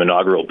list of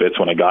inaugural bits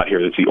when I got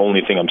here. That's the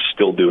only thing I'm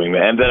still doing,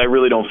 and that I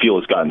really don't feel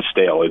has gotten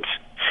stale.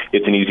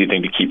 It's an easy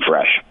thing to keep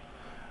fresh.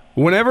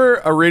 Whenever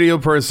a radio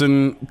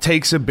person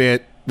takes a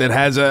bit that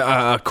has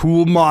a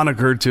cool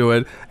moniker to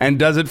it and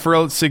does it for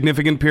a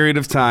significant period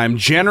of time,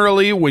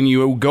 generally when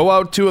you go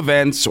out to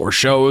events or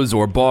shows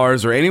or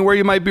bars or anywhere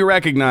you might be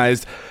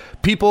recognized,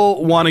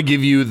 people want to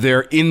give you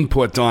their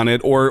input on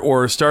it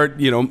or start,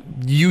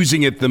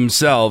 using it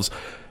themselves.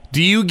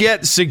 Do you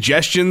get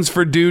suggestions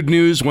for Dude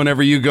News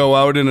whenever you go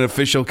out in an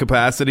official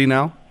capacity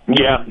now?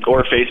 Yeah,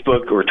 or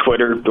Facebook or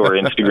Twitter or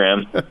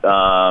Instagram.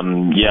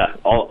 Yeah,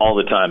 all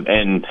the time.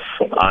 And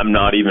I'm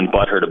not even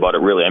butthurt about it,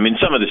 really. I mean,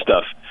 some of the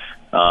stuff,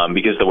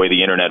 because the way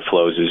the internet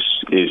flows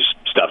is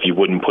stuff you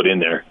wouldn't put in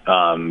there,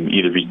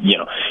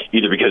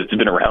 either because it's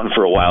been around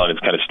for a while and it's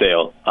kind of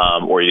stale,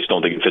 or you just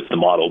don't think it fits the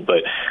model.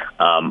 But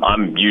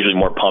I'm usually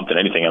more pumped than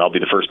anything, and I'll be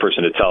the first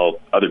person to tell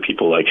other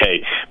people,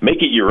 hey,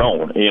 make it your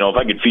own. If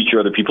I could feature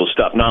other people's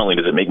stuff, not only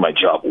does it make my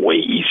job way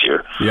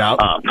easier, yeah.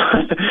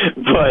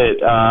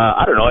 But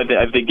I don't know.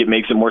 I think it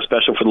makes it more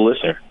special for the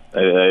listener.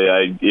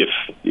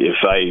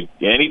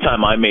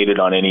 Anytime I made it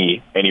on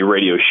any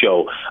radio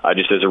show,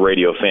 just as a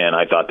radio fan,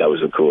 I thought that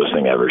was the coolest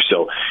thing ever.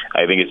 So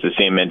I think it's the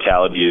same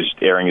mentality as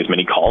airing as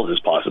many calls as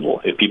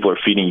possible. If people are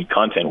feeding you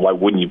content, why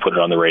wouldn't you put it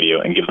on the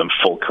radio and give them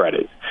full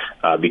credit?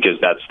 Because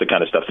that's the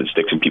kind of stuff that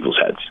sticks in people's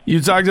heads.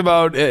 You talked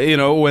about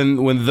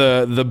when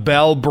the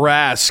Bell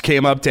Brass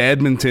came up to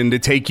Edmonton to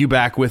take you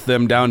back with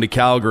them down to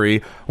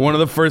Calgary. One of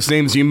the first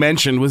names you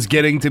mentioned was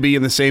getting to be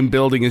in the same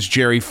building as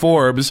Jerry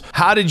Forbes.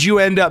 How did you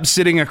end up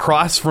sitting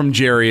across from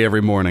Jerry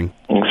every morning?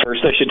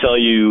 First, I should tell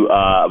you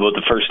about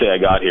the first day I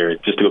got here,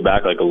 just to go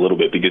back like a little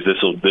bit, because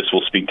this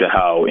will speak to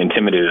how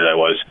intimidated I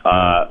was.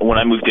 When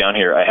I moved down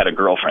here, I had a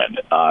girlfriend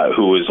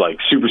who was like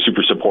super,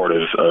 super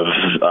supportive of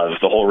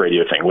the whole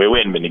radio thing. We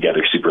hadn't been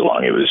together super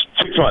long. It was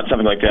 6 months,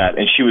 something like that.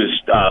 And she was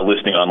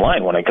listening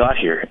online when I got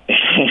here.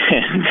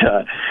 And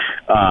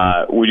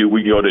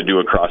we go to do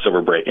a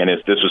crossover break. And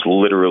this was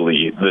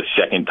literally the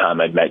second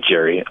time I'd met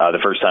Jerry. The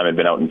first time I'd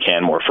been out in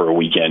Canmore for a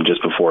weekend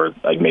just before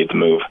I'd made the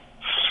move.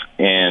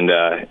 And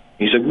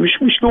he said, we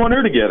should go on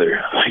air together.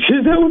 I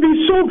said, that would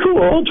be so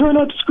cool. I'll try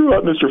not to screw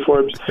up, Mr.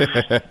 Forbes.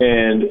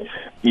 And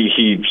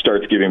he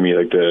starts giving me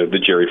like the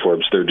Jerry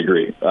Forbes third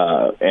degree.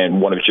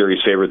 And one of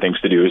Jerry's favorite things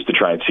to do is to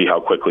try and see how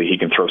quickly he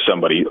can throw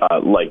somebody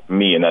like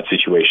me in that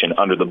situation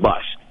under the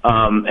bus.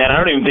 And I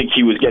don't even think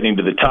he was getting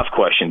to the tough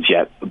questions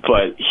yet,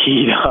 but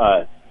he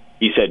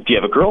said, do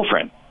you have a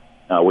girlfriend?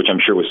 Which I'm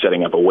sure was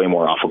setting up a way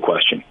more awful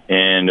question.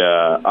 And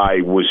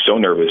I was so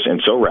nervous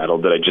and so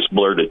rattled that I just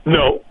blurted,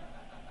 no.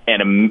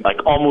 And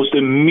like almost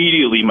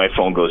immediately my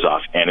phone goes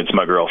off, and it's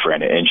my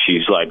girlfriend, and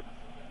she's like,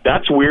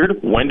 that's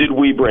weird. When did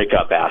we break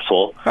up,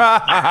 asshole? And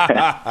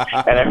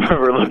I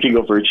remember looking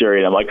over at Jerry,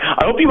 and I'm like,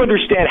 I hope you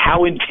understand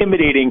how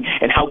intimidating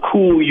and how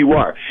cool you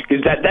are,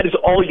 because that is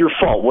all your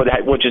fault, what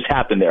just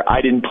happened there. I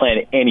didn't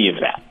plan any of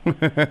that.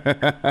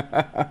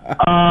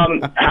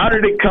 How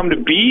did it come to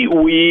be?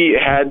 We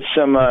had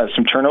some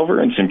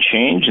turnover and some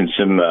change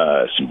and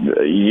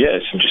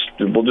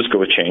we'll just go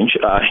with change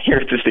here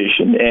at the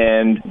station.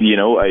 And,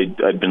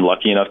 I'd been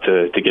lucky enough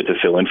to get to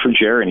fill in for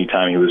Jerry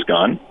anytime he was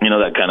gone.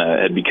 That kind of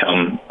had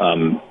become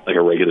like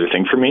a regular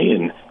thing for me,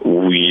 and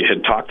we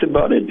had talked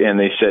about it, and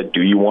they said,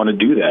 do you want to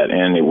do that?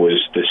 And it was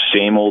the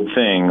same old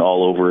thing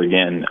all over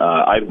again.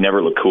 I've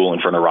never looked cool in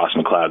front of Ross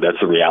McLeod. That's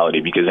the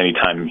reality, because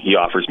anytime he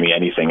offers me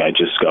anything, I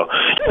just go,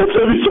 that's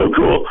going to be so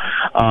cool.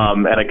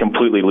 And I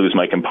completely lose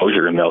my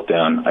composure and melt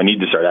down. I need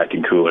to start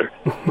acting cooler.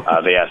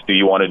 They asked, do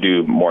you want to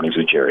do mornings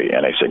with Jerry?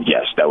 And I said,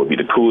 yes, that would be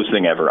the coolest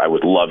thing ever. I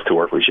would love to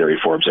work with Jerry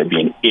Forbes. I'd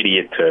be an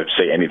idiot to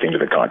say anything to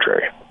the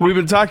contrary. We've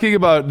been talking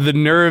about the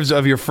nerves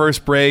of your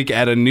first break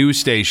at a news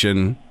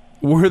station.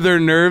 Were there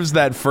nerves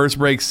that first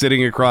break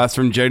sitting across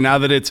from Jerry? Now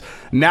that it's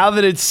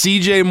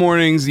CJ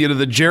Mornings,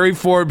 the Jerry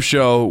Forbes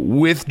show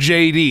with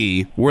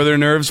JD, were there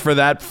nerves for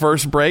that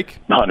first break?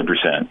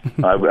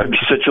 100%. I'd be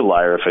such a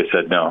liar if I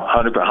said no.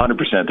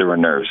 100% there were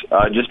nerves.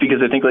 Just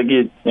because I think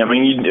we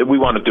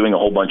wound up doing a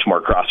whole bunch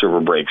more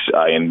crossover breaks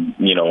in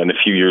the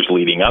few years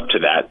leading up to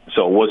that.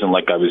 So it wasn't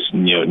like I was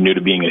new to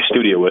being in a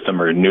studio with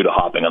them or new to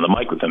hopping on the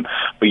mic with them.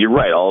 But you're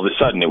right. All of a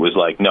sudden it was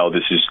like, no,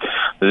 this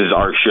is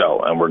our show,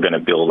 and we're going to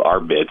build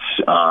our bits.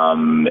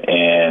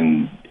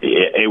 And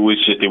it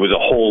was a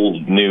whole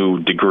new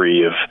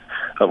degree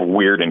of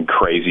weird and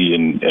crazy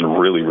and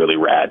really, really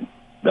rad.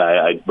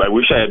 I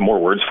wish I had more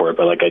words for it,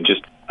 but I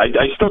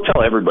still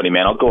tell everybody,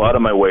 man, I'll go out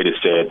of my way to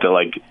say it,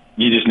 that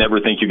you just never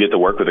think you get to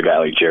work with a guy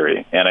like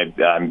Jerry.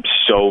 And I'm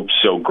so,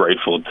 so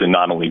grateful to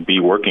not only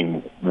be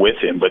working with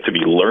him, but to be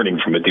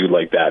learning from a dude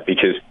like that,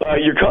 because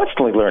you're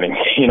constantly learning.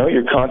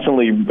 You're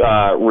constantly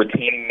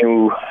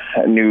retaining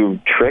new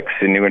tricks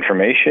and new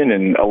information.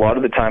 And a lot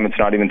of the time it's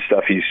not even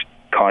stuff he's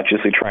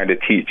consciously trying to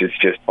teach. It's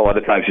just a lot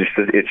of times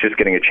it's just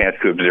getting a chance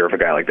to observe a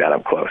guy like that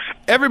up close.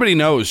 Everybody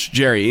knows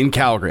Jerry in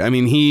Calgary. I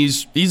mean,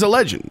 he's a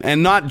legend,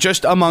 and not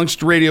just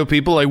amongst radio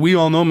people. Like, we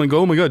all know him and go,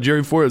 oh my God,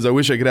 Jerry Forbes, I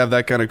wish I could have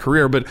that kind of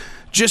career. But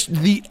just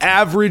the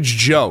average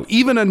Joe,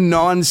 even a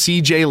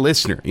non-CJ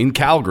listener in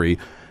Calgary,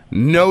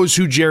 knows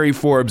who Jerry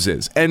Forbes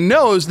is and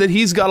knows that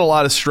he's got a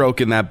lot of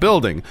stroke in that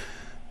building.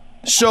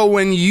 So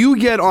when you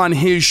get on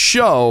his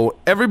show,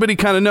 everybody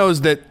kind of knows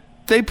that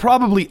they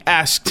probably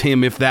asked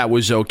him if that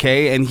was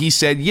okay, and he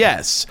said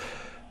yes.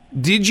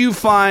 Did you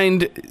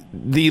find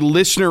the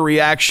listener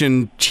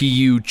reaction to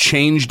you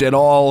changed at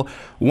all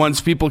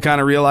once people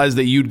kind of realized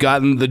that you'd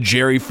gotten the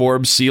Jerry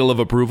Forbes seal of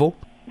approval?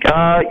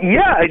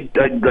 Yeah,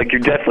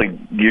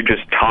 you're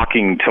just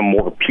talking to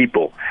more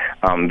people.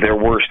 There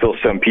were still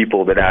some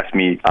people that asked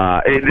me,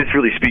 this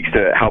really speaks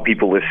to how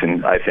people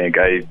listen, I think.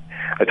 I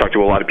talked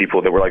to a lot of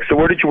people that were like, so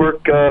where did you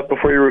work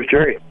before you were with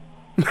Jerry?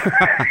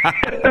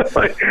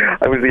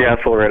 I was the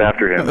asshole right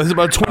after him. It was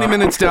about 20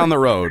 minutes down the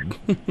road.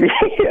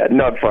 Yeah,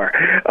 not far.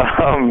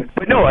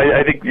 But no,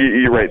 I think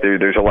you're right.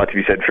 There's a lot to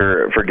be said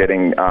for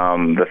getting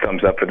the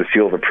thumbs up for the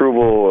seal of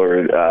approval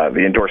or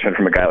the endorsement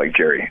from a guy like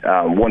Jerry.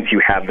 Once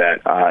you have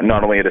that,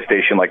 not only at a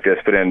station like this,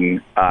 but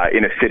in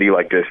a city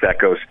like this, that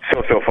goes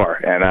so far,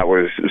 and that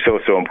was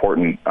so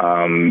important.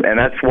 And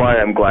that's why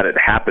I'm glad it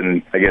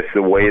happened. I guess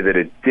the way that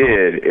it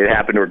did, it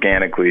happened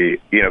organically,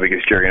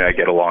 because Jerry and I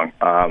get along,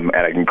 and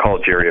I can call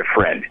Jerry a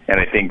friend. And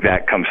I think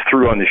that comes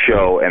through on the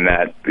show, and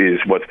that is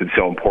what's been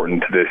so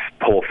important to this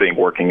whole thing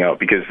working out.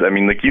 Because, I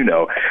mean, like,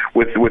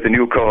 with a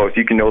new co-host,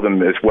 you can know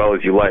them as well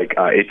as you like.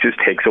 It just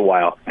takes a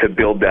while to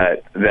build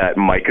that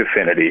mic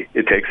affinity.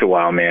 It takes a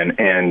while, man.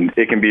 And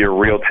it can be a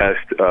real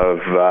test of,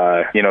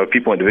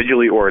 people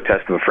individually or a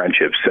test of a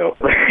friendship. So,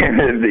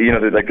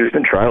 there's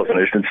been trials and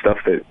there's been stuff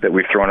that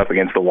we've thrown up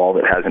against the wall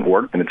that hasn't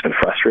worked, and it's been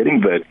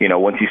frustrating. But,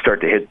 once you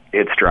start to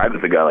hit stride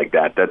with a guy like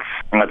that, that's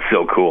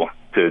so cool.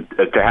 To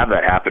have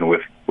that happen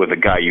with a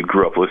guy you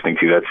grew up listening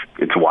to,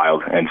 it's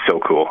wild and so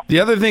cool. The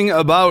other thing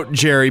about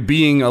Jerry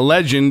being a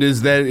legend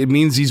is that it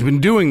means he's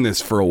been doing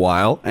this for a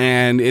while.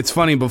 And it's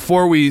funny,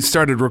 before we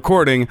started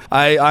recording,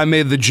 I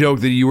made the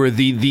joke that you were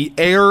the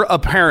heir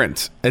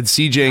apparent at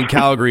CJAY in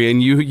Calgary,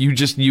 and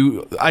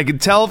you I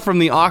could tell from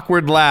the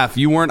awkward laugh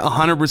you weren't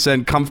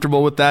 100%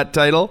 comfortable with that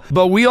title.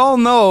 But we all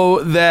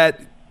know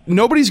that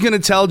nobody's going to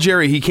tell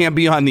Jerry he can't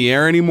be on the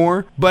air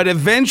anymore, but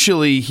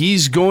eventually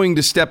he's going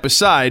to step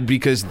aside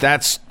because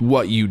that's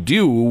what you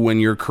do when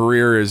your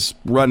career is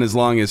run as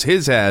long as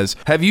his has.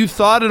 Have you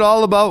thought at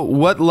all about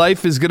what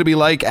life is going to be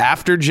like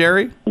after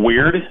Jerry?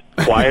 Weird,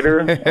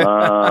 quieter.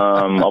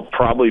 I'll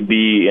probably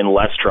be in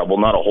less trouble,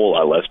 not a whole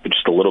lot less, but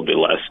just a little bit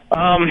less.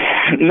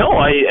 No,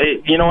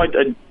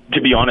 to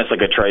be honest, I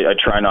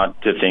try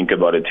not to think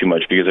about it too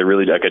much, because I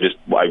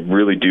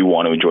really do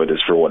want to enjoy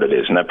this for what it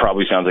is. And that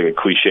probably sounds like a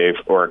cliche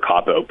or a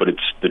cop-out, but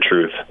it's the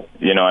truth.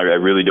 I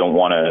really don't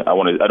want to,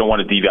 I don't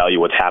want to devalue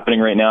what's happening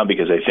right now,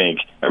 because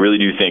I really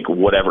do think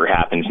whatever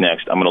happens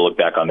next, I'm going to look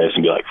back on this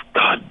and be like,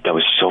 God, that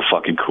was so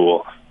fucking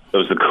cool. That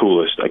was the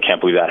coolest. I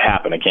can't believe that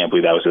happened. I can't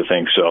believe that was the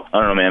thing. So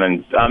I don't know, man.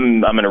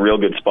 And I'm in a real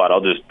good spot.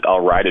 I'll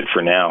ride it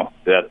for now.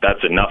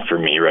 That's enough for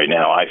me right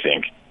now, I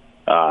think.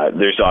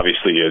 There's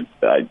obviously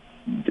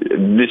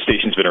this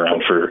station's been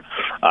around for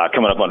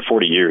coming up on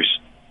 40 years,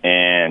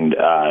 and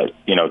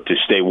to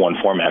stay one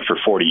format for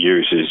 40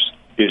 years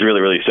is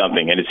really, really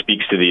something, and it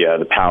speaks to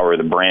the power of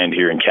the brand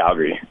here in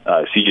Calgary.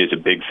 CJAY is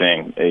a big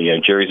thing.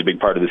 Jerry's a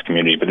big part of this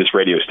community, but this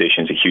radio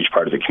station is a huge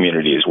part of the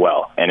community as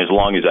well. And as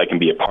long as I can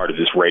be a part of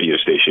this radio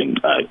station,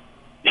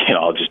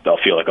 I'll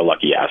feel like a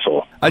lucky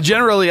asshole. I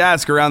generally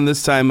ask around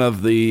this time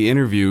of the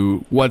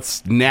interview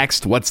what's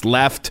next, what's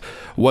left,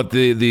 what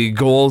the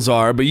goals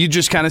are, but you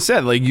just kind of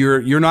said, like,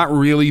 you're not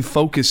really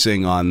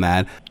focusing on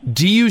that.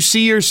 Do you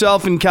see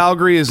yourself in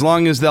Calgary as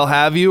long as they'll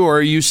have you, or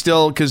are you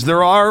still, because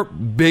there are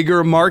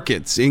bigger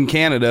markets in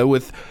Canada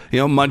with,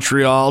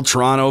 Montreal,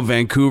 Toronto,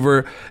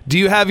 Vancouver. Do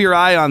you have your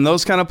eye on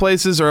those kind of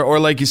places, or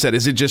like you said,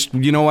 is it just,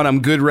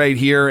 I'm good right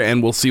here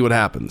and we'll see what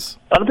happens?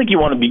 I don't think you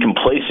want to be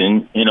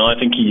complacent. I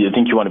think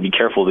you want to be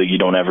careful that you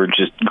don't ever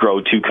just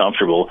grow too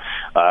comfortable,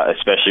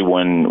 especially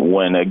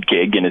when a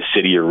gig in a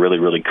city are really,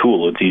 really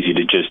cool. It's easy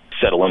to just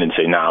settle in and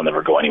say, I'll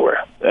never go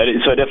anywhere. So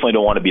I definitely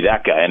don't want to be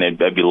that guy, and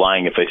I'd be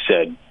lying if I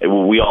said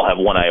we all have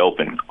one eye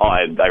open.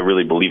 I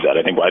really believe that.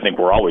 I think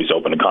we're always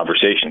open to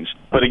conversations.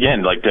 But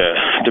again, like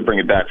to bring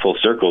it back full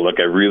circle, like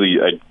I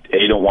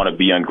don't want to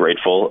be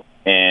ungrateful.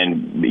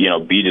 And,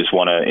 B, just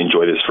want to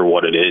enjoy this for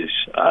what it is.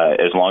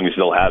 As long as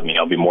they'll have me,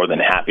 I'll be more than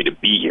happy to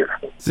be here.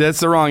 See, that's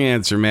the wrong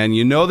answer, man.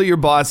 You know that your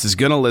boss is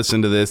going to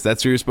listen to this.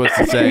 That's what you're supposed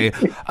to say.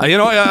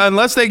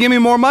 Unless they give me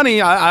more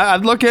money,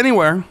 I'd look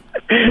anywhere.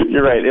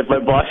 You're right. If my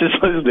boss is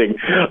listening,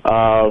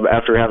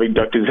 after having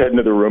ducked his head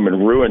into the room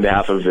and ruined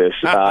half of this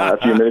a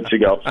few minutes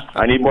ago,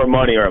 I need more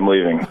money or I'm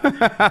leaving.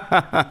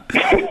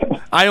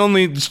 I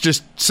only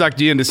just sucked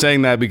you into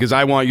saying that because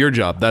I want your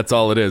job. That's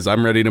all it is.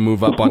 I'm ready to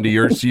move up onto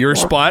your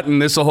spot,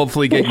 and this will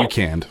hopefully get you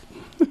canned.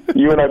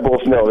 You and I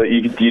both know that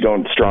you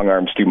don't strong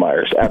arm Stu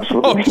Myers.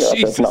 Absolutely not.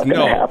 Jesus, that's not going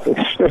to happen.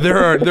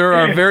 there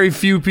are very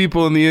few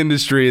people in the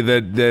industry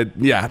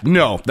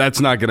that that's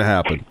not going to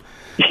happen.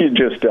 You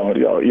just don't.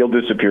 You'll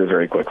disappear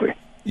very quickly.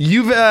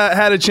 You've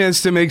had a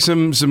chance to make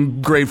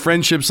some great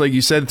friendships, like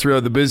you said,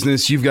 throughout the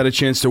business. You've got a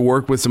chance to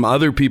work with some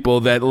other people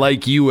that,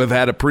 like you, have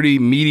had a pretty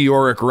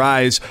meteoric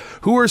rise.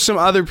 Who are some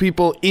other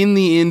people in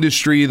the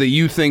industry that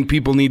you think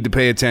people need to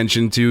pay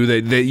attention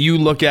to, that you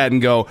look at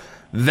and go,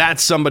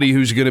 that's somebody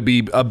who's going to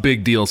be a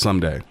big deal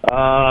someday?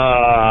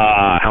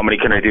 How many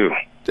can I do?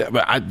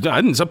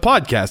 It's a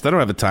podcast. I don't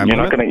have a time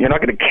limit. You're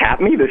not gonna cap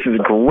me. This is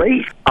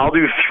great. I'll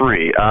do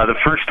 3. The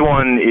first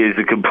one is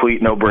a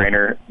complete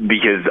no-brainer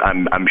because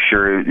I'm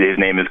sure his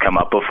name has come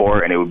up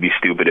before, and it would be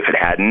stupid if it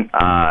hadn't.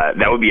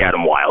 That would be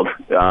Adam Wilde,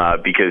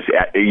 because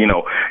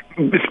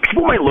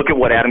people might look at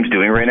what Adam's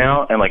doing right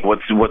now and like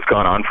what's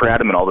gone on for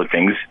Adam and all the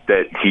things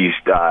that he's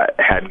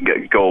had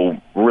go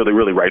really,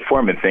 really right for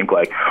him and think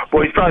like,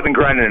 boy, he's probably been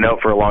grinding it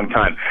out for a long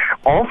time.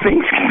 All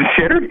things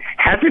considered,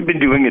 hasn't been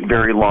doing it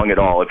very long at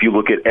all if you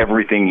look at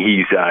everything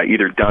he's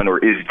either done or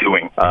is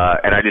doing.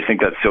 And I just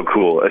think that's so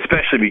cool,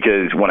 especially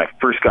because when I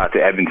first got to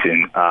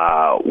Edmonton,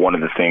 one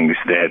of the things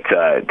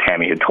that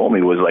Tammy had told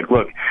me was like,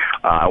 look,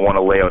 I want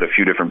to lay out a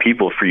few different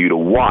people for you to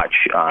watch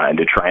and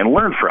to try and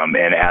learn from.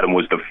 And Adam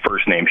was the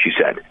first name she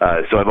said.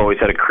 So I've always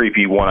had a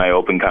creepy, one eye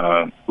open kind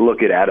of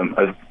look at Adam.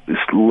 I've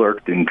just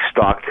lurked and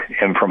stalked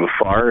him from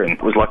afar and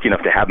was lucky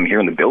enough to have him here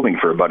in the building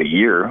for about a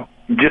year.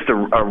 Just a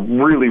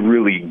really,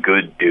 really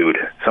good dude.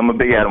 So I'm a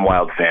big Adam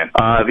Wilde fan.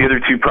 The other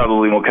two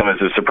probably won't come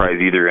as a surprise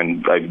either,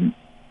 and I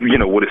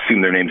would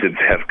assume their names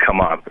have come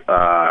up.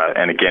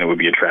 And again, it would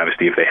be a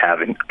travesty if they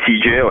haven't.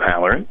 TJ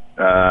O'Halloran,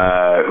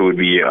 who would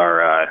be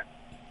our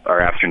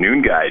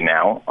afternoon guy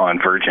now on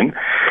Virgin.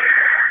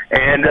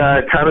 And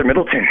Tyler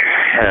Middleton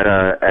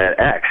at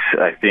X.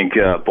 I think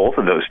both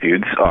of those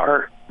dudes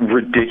are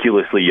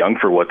ridiculously young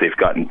for what they've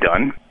gotten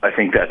done. I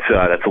think that's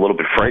a little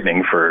bit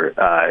frightening for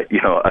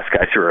us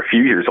guys who are a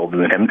few years older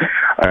than him.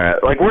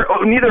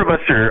 Neither of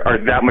us are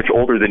that much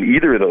older than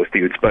either of those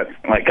dudes, but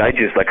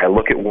I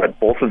look at what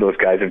both of those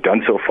guys have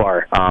done so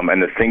far,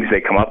 and the things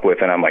they come up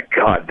with, and I'm like,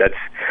 God,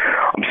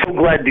 I'm so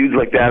glad dudes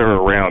like that are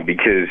around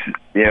because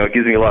it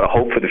gives me a lot of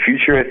hope for the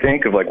future. I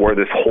think of like where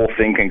this whole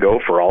thing can go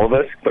for all of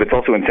us, but it's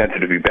also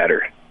incentive to be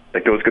better.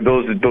 Like those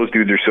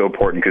dudes are so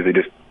important because they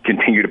just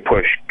continue to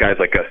push guys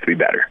like us to be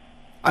better.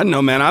 I don't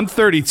know, man. I'm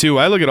 32.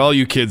 I look at all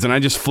you kids and I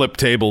just flip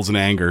tables in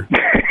anger.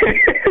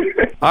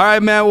 All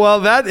right, man.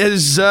 Well, that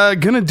is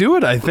going to do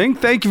it, I think.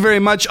 Thank you very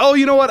much. Oh,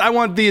 you know what? I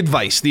want the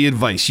advice.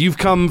 You've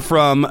come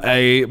from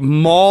a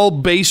mall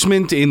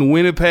basement in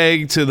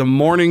Winnipeg to the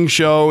morning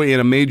show in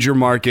a major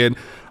market.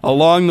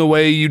 Along the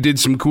way, you did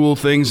some cool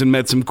things and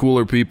met some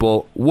cooler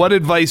people. What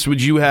advice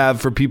would you have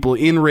for people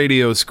in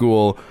radio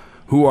school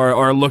who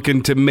are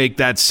looking to make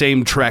that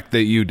same trek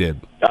that you did?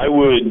 I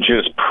would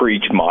just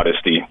preach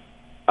modesty.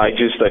 I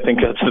think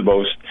that's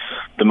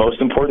the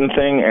most important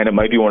thing, and it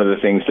might be one of the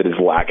things that is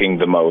lacking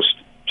the most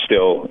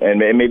still. And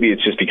maybe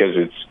it's just because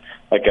it's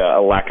like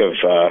a lack of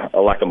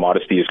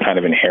modesty is kind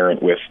of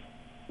inherent with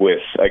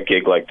a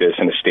gig like this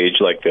and a stage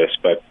like this.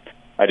 But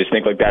I just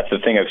think like that's the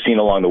thing I've seen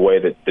along the way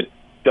that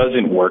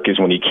doesn't work is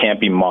when you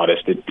can't be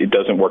modest. It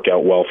doesn't work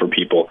out well for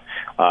people.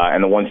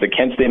 And the ones that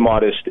can stay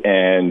modest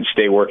and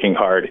stay working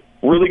hard,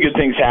 really good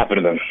things happen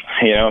to them.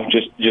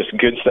 Just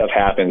good stuff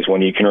happens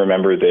when you can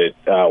remember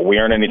that we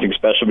aren't anything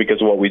special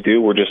because of what we do.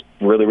 We're just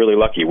really, really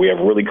lucky. We have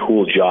really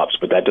cool jobs,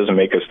 but that doesn't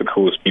make us the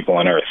coolest people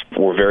on earth.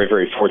 We're very,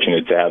 very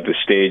fortunate to have the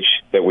stage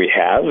that we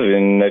have,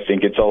 and I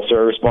think it's also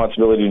our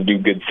responsibility to do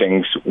good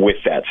things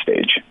with that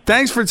stage.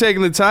 Thanks for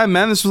taking the time,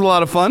 man. This was a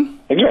lot of fun.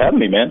 Thanks for having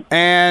me, man.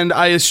 And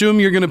I assume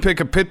you're going to pick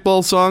a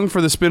Pitbull song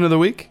for the spin of the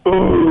week?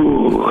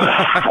 Ooh.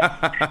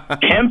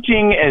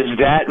 Tempting as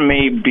that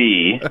may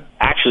be,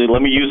 actually,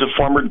 let me use a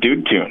former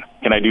Dude tune.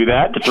 Can I do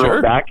that to throw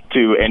it back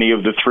to any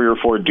of the 3 or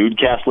 4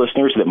 Dudecast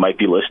listeners that might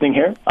be listening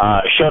here?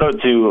 Shout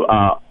out to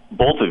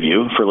both of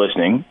you for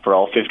listening for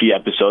all 50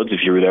 episodes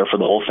if you were there for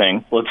the whole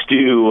thing. Let's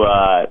do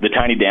the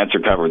Tiny Dancer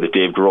cover that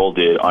Dave Grohl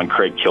did on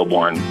Craig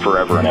Kilborn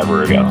forever and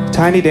ever ago.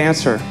 Tiny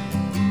Dancer.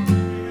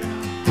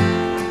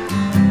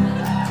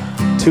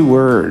 2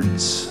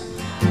 words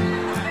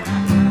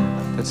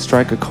that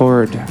strike a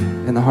chord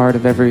in the heart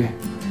of every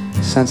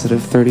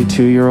sensitive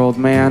 32-year-old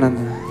man in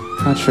the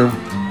country.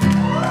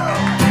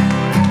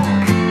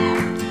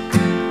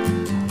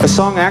 A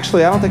song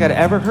actually I don't think I'd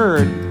ever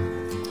heard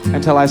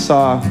until I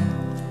saw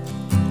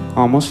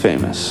Almost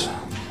Famous.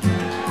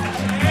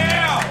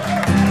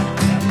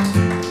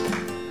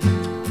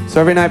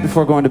 So every night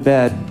before going to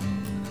bed,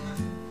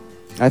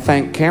 I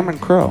thank Cameron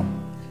Crowe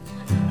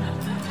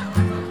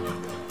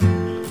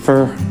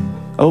for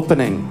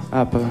opening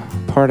up a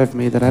part of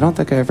me that I don't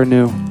think I ever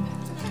knew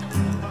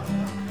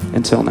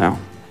until now.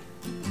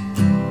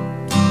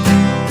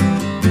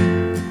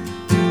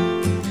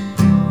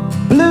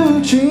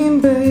 Blue jean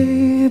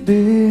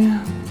baby,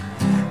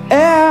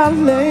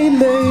 LA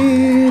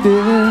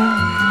lady,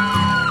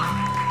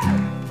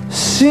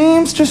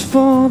 seamstress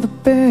for the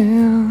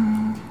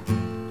band,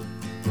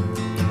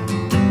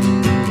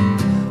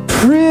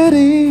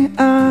 pretty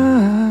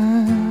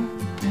eye,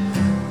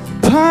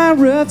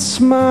 pirate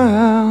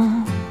smile,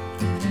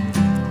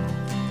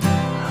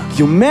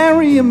 you'll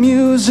marry a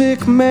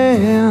music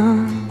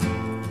man,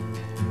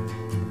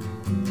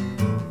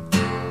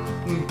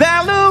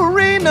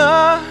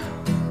 ballerina,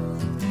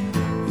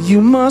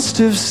 you must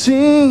have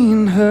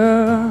seen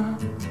her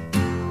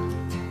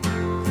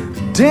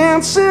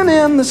dancing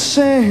in the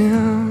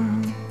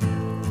sand.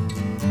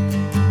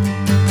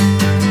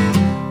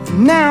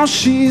 Now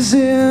she's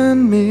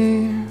in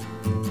me,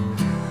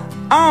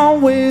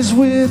 always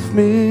with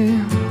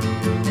me,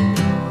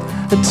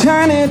 a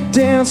tiny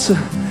dancer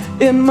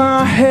in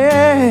my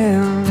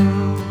hand.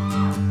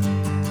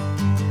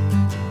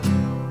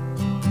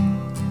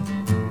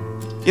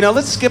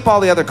 Let's skip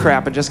all the other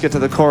crap and just get to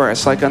the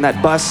chorus, like on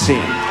that bus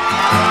scene.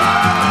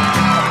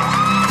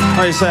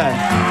 What do you say?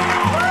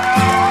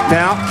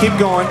 Now, keep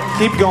going,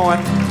 keep going,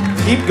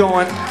 keep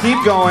going, keep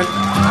going.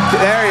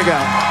 There you go.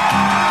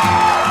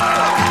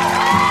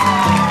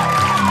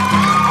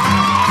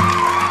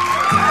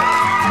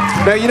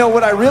 Now, you know,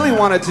 what I really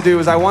wanted to do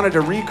is I wanted to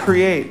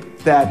recreate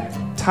that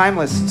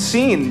timeless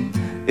scene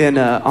in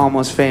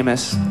Almost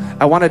Famous.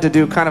 I wanted to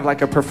do kind of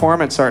like a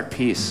performance art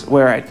piece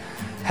where I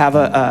have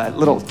a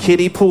little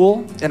kiddie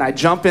pool, and I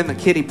jump in the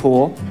kiddie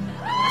pool,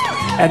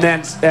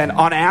 and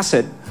on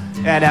acid,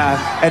 and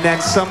then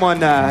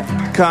someone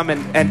come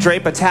and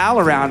drape a towel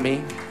around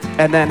me,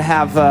 and then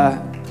have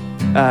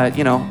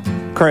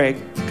Craig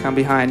come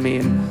behind me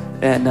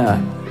and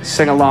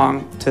sing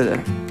along to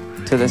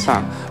the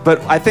song. But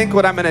I think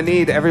what I'm going to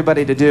need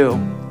everybody to do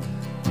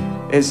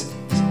is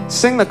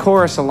sing the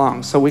chorus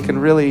along so we can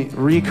really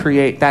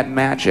recreate that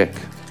magic.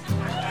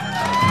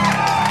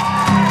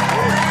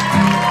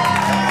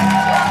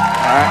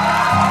 All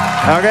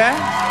right. Okay?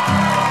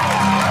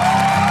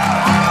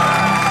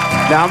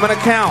 Now I'm going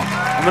to count.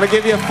 I'm going to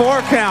give you a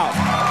 4 count.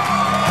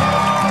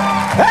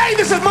 Hey,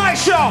 this is my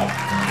show!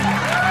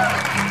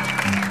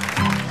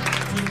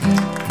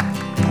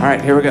 All right,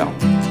 here we go.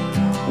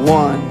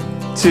 1,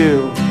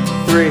 2,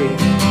 3,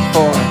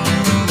 4.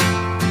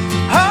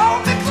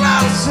 Hold me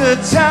closer,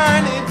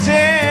 tiny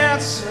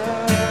dancer.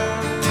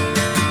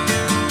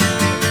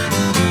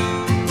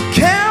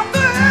 Count the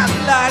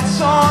headlights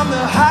on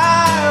the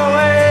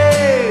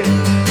highway.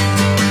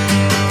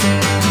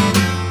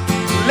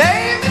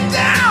 Lay me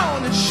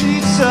down in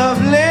sheets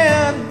of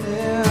linen.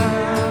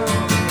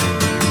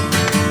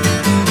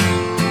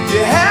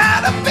 You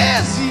had a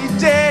busy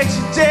day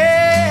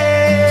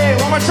today.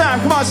 One more time,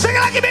 come on, sing it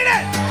like you mean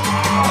it.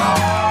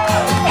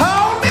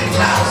 Hold me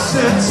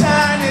closer,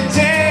 tiny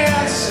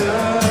dancer.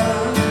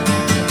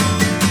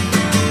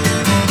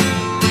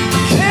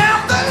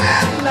 Count the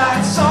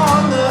headlights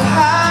on the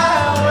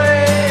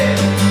highway.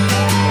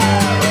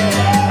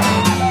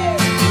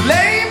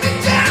 Lay me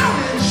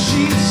down in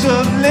sheets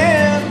of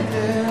linen.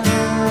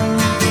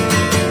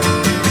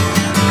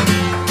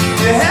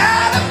 You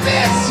had a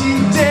busy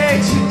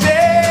day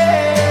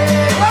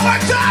today. One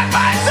more time,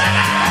 my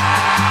singer.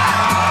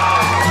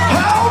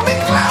 Hold me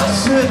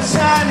closer,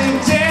 tiny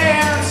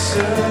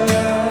dancer.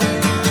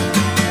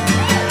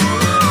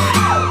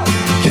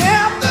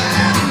 Count the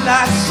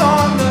headlights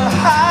on the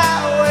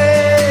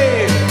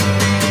highway.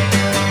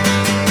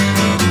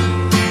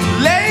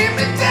 Lay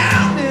me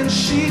down in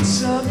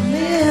sheets of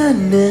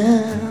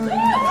linen.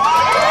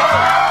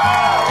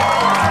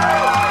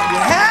 You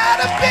had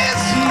a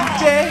busy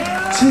day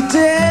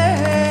today.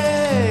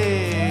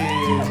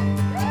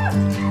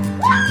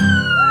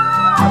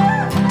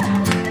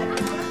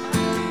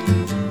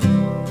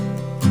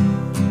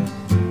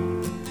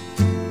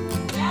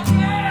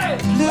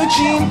 Blue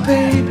jean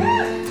baby,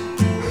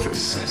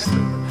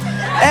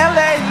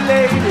 LA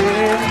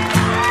lady,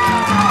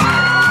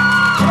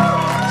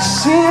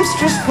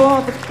 seamstress for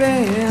the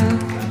band,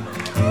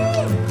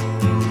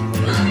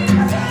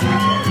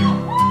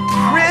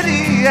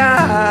 pretty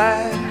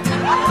eye,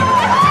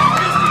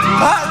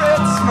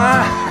 pirate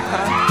smile.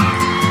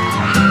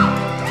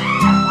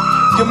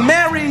 You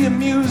marry a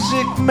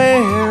music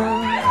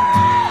man.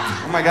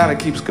 Oh my God, it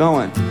keeps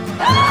going.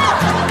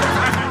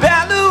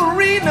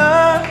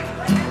 Ballerina,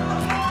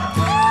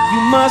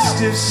 you must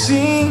have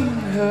seen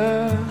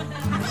her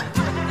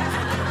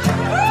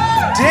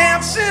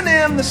dancing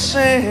in the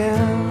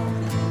sand.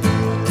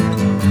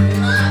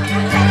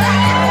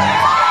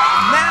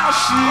 Now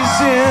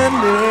she's in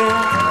it,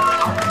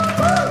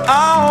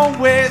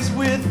 always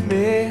with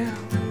me.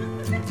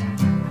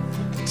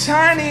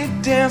 Tiny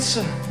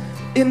dancer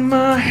in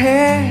my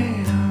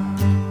hand.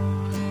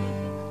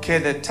 Okay,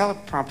 the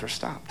teleprompter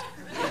stopped.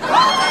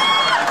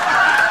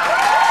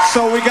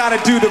 So we gotta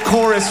do the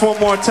chorus one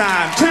more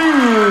time. 2, 3,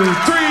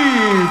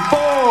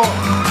 4.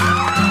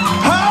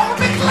 Hold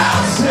me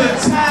closer,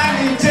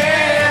 tiny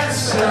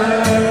dancer.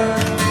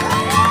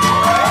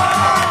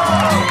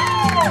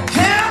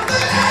 Count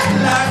the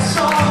headlights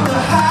on the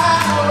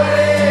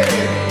highway.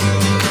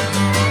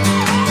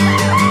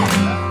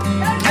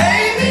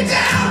 Lay me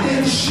down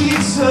in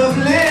sheets of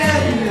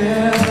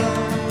linen.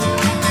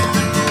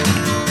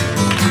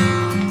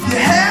 You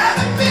had a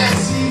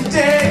busy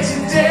day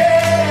today.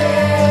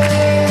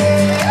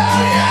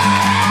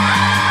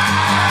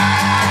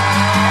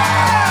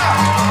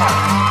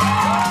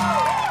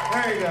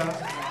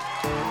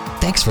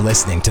 Thanks for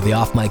listening to the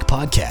Off Mic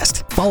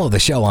Podcast. Follow the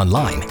show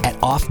online at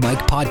Off Mic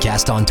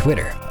Podcast on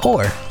Twitter,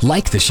 or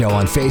like the show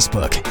on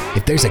Facebook.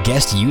 If there's a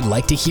guest you'd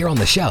like to hear on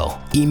the show,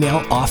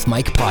 email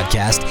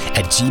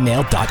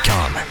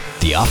offmicpodcast@gmail.com.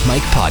 The Off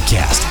Mic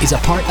Podcast is a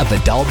part of the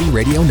Dalby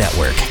Radio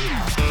Network.